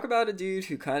 talk about a dude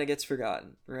who kind of gets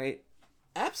forgotten, right?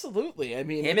 Absolutely. I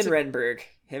mean, Him and Renberg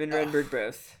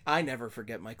both. I never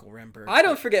forget Michael Renberg. I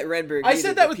don't forget Renberg. I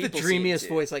said that with the dreamiest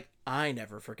voice, like, I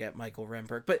never forget Michael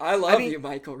Renberg. But I love you,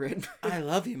 Michael Renberg. I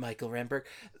love you, Michael Renberg.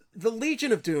 The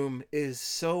Legion of Doom is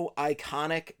so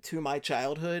iconic to my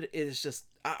childhood. It is just,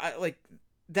 I like,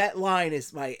 that line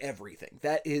is my everything.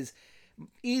 That is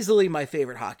easily my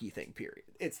favorite hockey thing, period.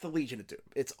 It's the Legion of Doom.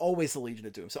 It's always the Legion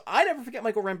of Doom. So I never forget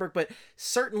Michael Renberg, but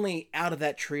certainly out of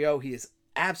that trio, he is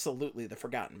absolutely the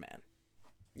forgotten man.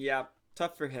 Yeah,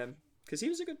 tough for him, because he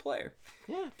was a good player.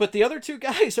 Yeah, but the other two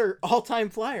guys are all-time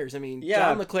flyers. I mean,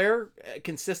 John LeClair,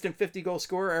 consistent 50-goal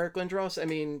scorer. Eric Lindros, I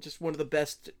mean, just one of the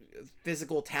best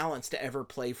physical talents to ever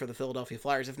play for the Philadelphia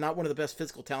Flyers, if not one of the best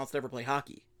physical talents to ever play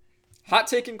hockey. Hot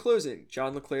take in closing,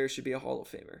 John LeClair should be a Hall of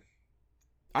Famer.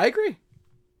 I agree.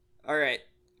 All right.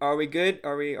 Are we good?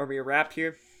 Are we a wrap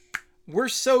here? We're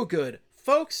so good.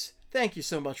 Folks, thank you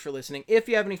so much for listening. If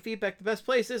you have any feedback, the best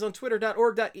place is on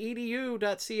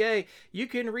twitter.org.edu.ca. You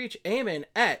can reach Eamon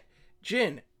at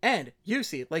Gin and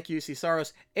UC, like UC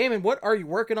Saros. Eamon, what are you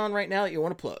working on right now that you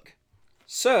want to plug?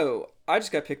 So, I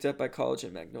just got picked up by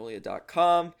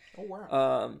collegeandmagnolia.com. Oh,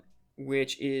 wow.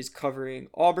 Which is covering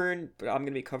Auburn, but I'm going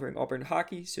to be covering Auburn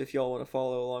hockey. So if y'all want to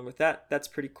follow along with that, that's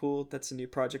pretty cool. That's a new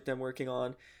project I'm working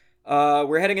on.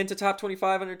 We're heading into top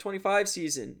 25 under 25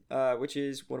 season, which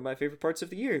is one of my favorite parts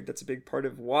of the year. That's a big part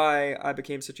of why I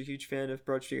became such a huge fan of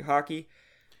Broad Street hockey.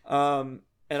 And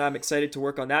I'm excited to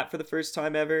work on that for the first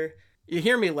time ever. You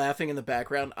hear me laughing in the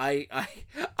background. I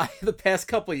the past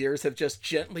couple of years have just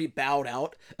gently bowed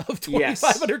out of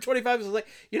 25 under 25. I was like,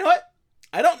 you know what?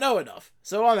 I don't know enough,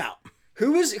 so I'm out.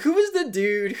 Who was the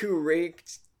dude who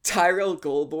ranked Tyrell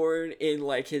Goulbourne in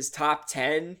like his top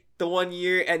 10 the one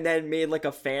year and then made like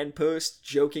a fan post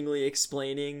jokingly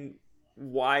explaining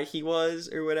why he was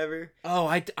or whatever? Oh,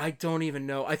 I don't even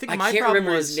know. I think I can't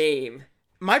remember his name.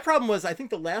 My problem was, I think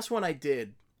the last one I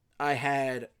did,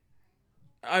 I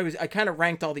kind of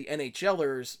ranked all the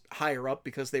NHLers higher up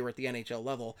because they were at the NHL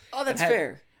level. Oh, that's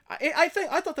fair. I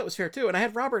thought that was fair too, and I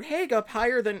had Robert Haig up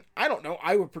higher than, I don't know,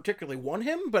 I would particularly want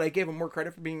him, but I gave him more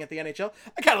credit for being at the NHL.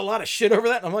 I got a lot of shit over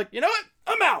that, and I'm like, you know what?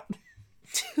 I'm out.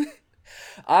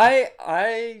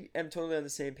 I am totally on the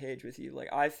same page with you.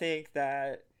 Like, I think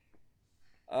that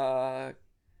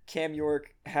Cam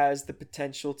York has the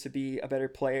potential to be a better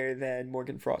player than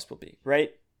Morgan Frost will be,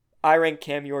 right? I rank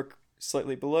Cam York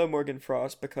slightly below Morgan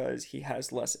Frost because he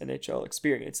has less NHL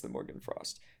experience than Morgan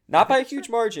Frost. Not by a huge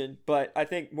margin, but I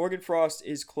think Morgan Frost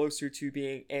is closer to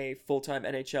being a full-time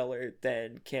NHLer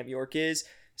than Cam York is.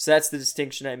 So that's the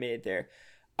distinction I made there.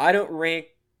 I don't rank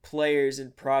players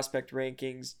in prospect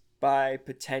rankings by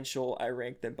potential. I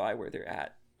rank them by where they're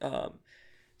at.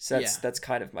 So that's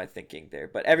kind of my thinking there.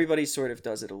 But everybody sort of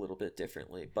does it a little bit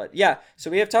differently. But yeah, so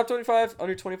we have top 25,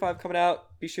 under 25 coming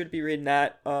out. Be sure to be reading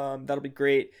that. That'll be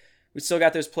great. We still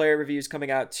got those player reviews coming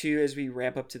out too as we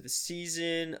ramp up to the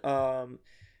season.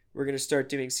 We're going to start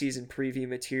doing season preview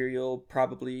material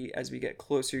probably as we get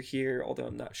closer here, although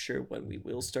I'm not sure when we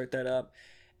will start that up.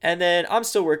 And then I'm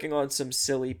still working on some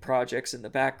silly projects in the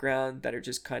background that are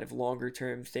just kind of longer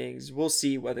term things. We'll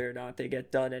see whether or not they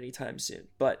get done anytime soon.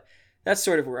 But that's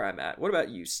sort of where I'm at. What about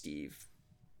you, Steve?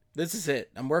 This is it.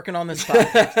 I'm working on this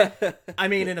podcast. I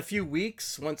mean, in a few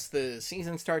weeks, once the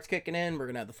season starts kicking in, we're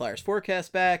going to have the Flyers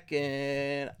forecast back.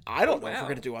 And I don't know if we're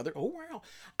going to do other... Oh, wow.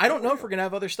 I don't know if we're going to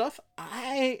have other stuff.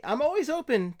 I'm always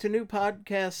open to new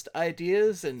podcast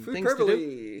ideas and Food things to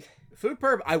do. Food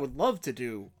Perb, I would love to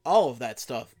do all of that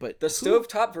stuff, but the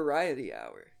Stovetop Variety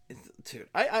Hour, dude.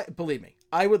 I believe me,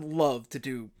 I would love to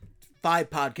do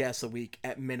 5 podcasts a week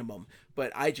at minimum,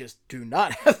 but I just do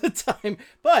not have the time.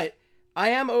 But I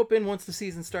am open once the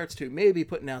season starts to maybe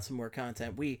putting out some more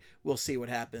content. We will see what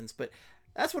happens, but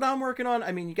that's what I'm working on.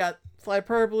 I mean, you got Fly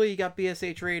Hyperbole, you got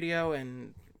BSH Radio,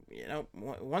 and you know,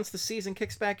 once the season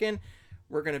kicks back in,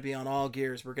 we're going to be on all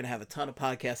gears. We're going to have a ton of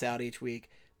podcasts out each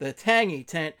week. The tangy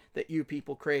tent that you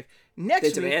people crave. Next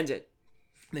week, they demand it.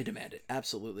 They demand it.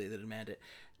 Absolutely, they demand it.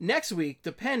 Next week,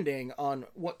 depending on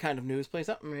what kind of news plays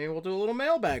out, maybe we'll do a little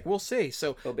mailbag. We'll see.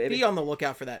 So be on the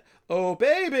lookout for that. Oh,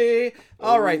 baby.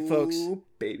 All right, folks. Oh,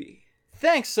 baby.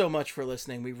 Thanks so much for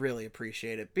listening. We really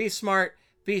appreciate it. Be smart.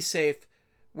 Be safe.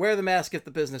 Wear the mask if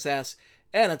the business asks.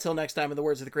 And until next time, in the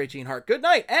words of the great Gene Hart, good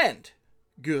night and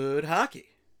good hockey.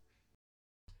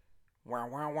 Wow,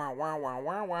 wow, wow, wow, wow,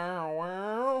 wow, wow,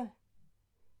 wow.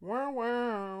 Wow,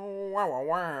 wow, wow, wow,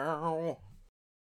 wow.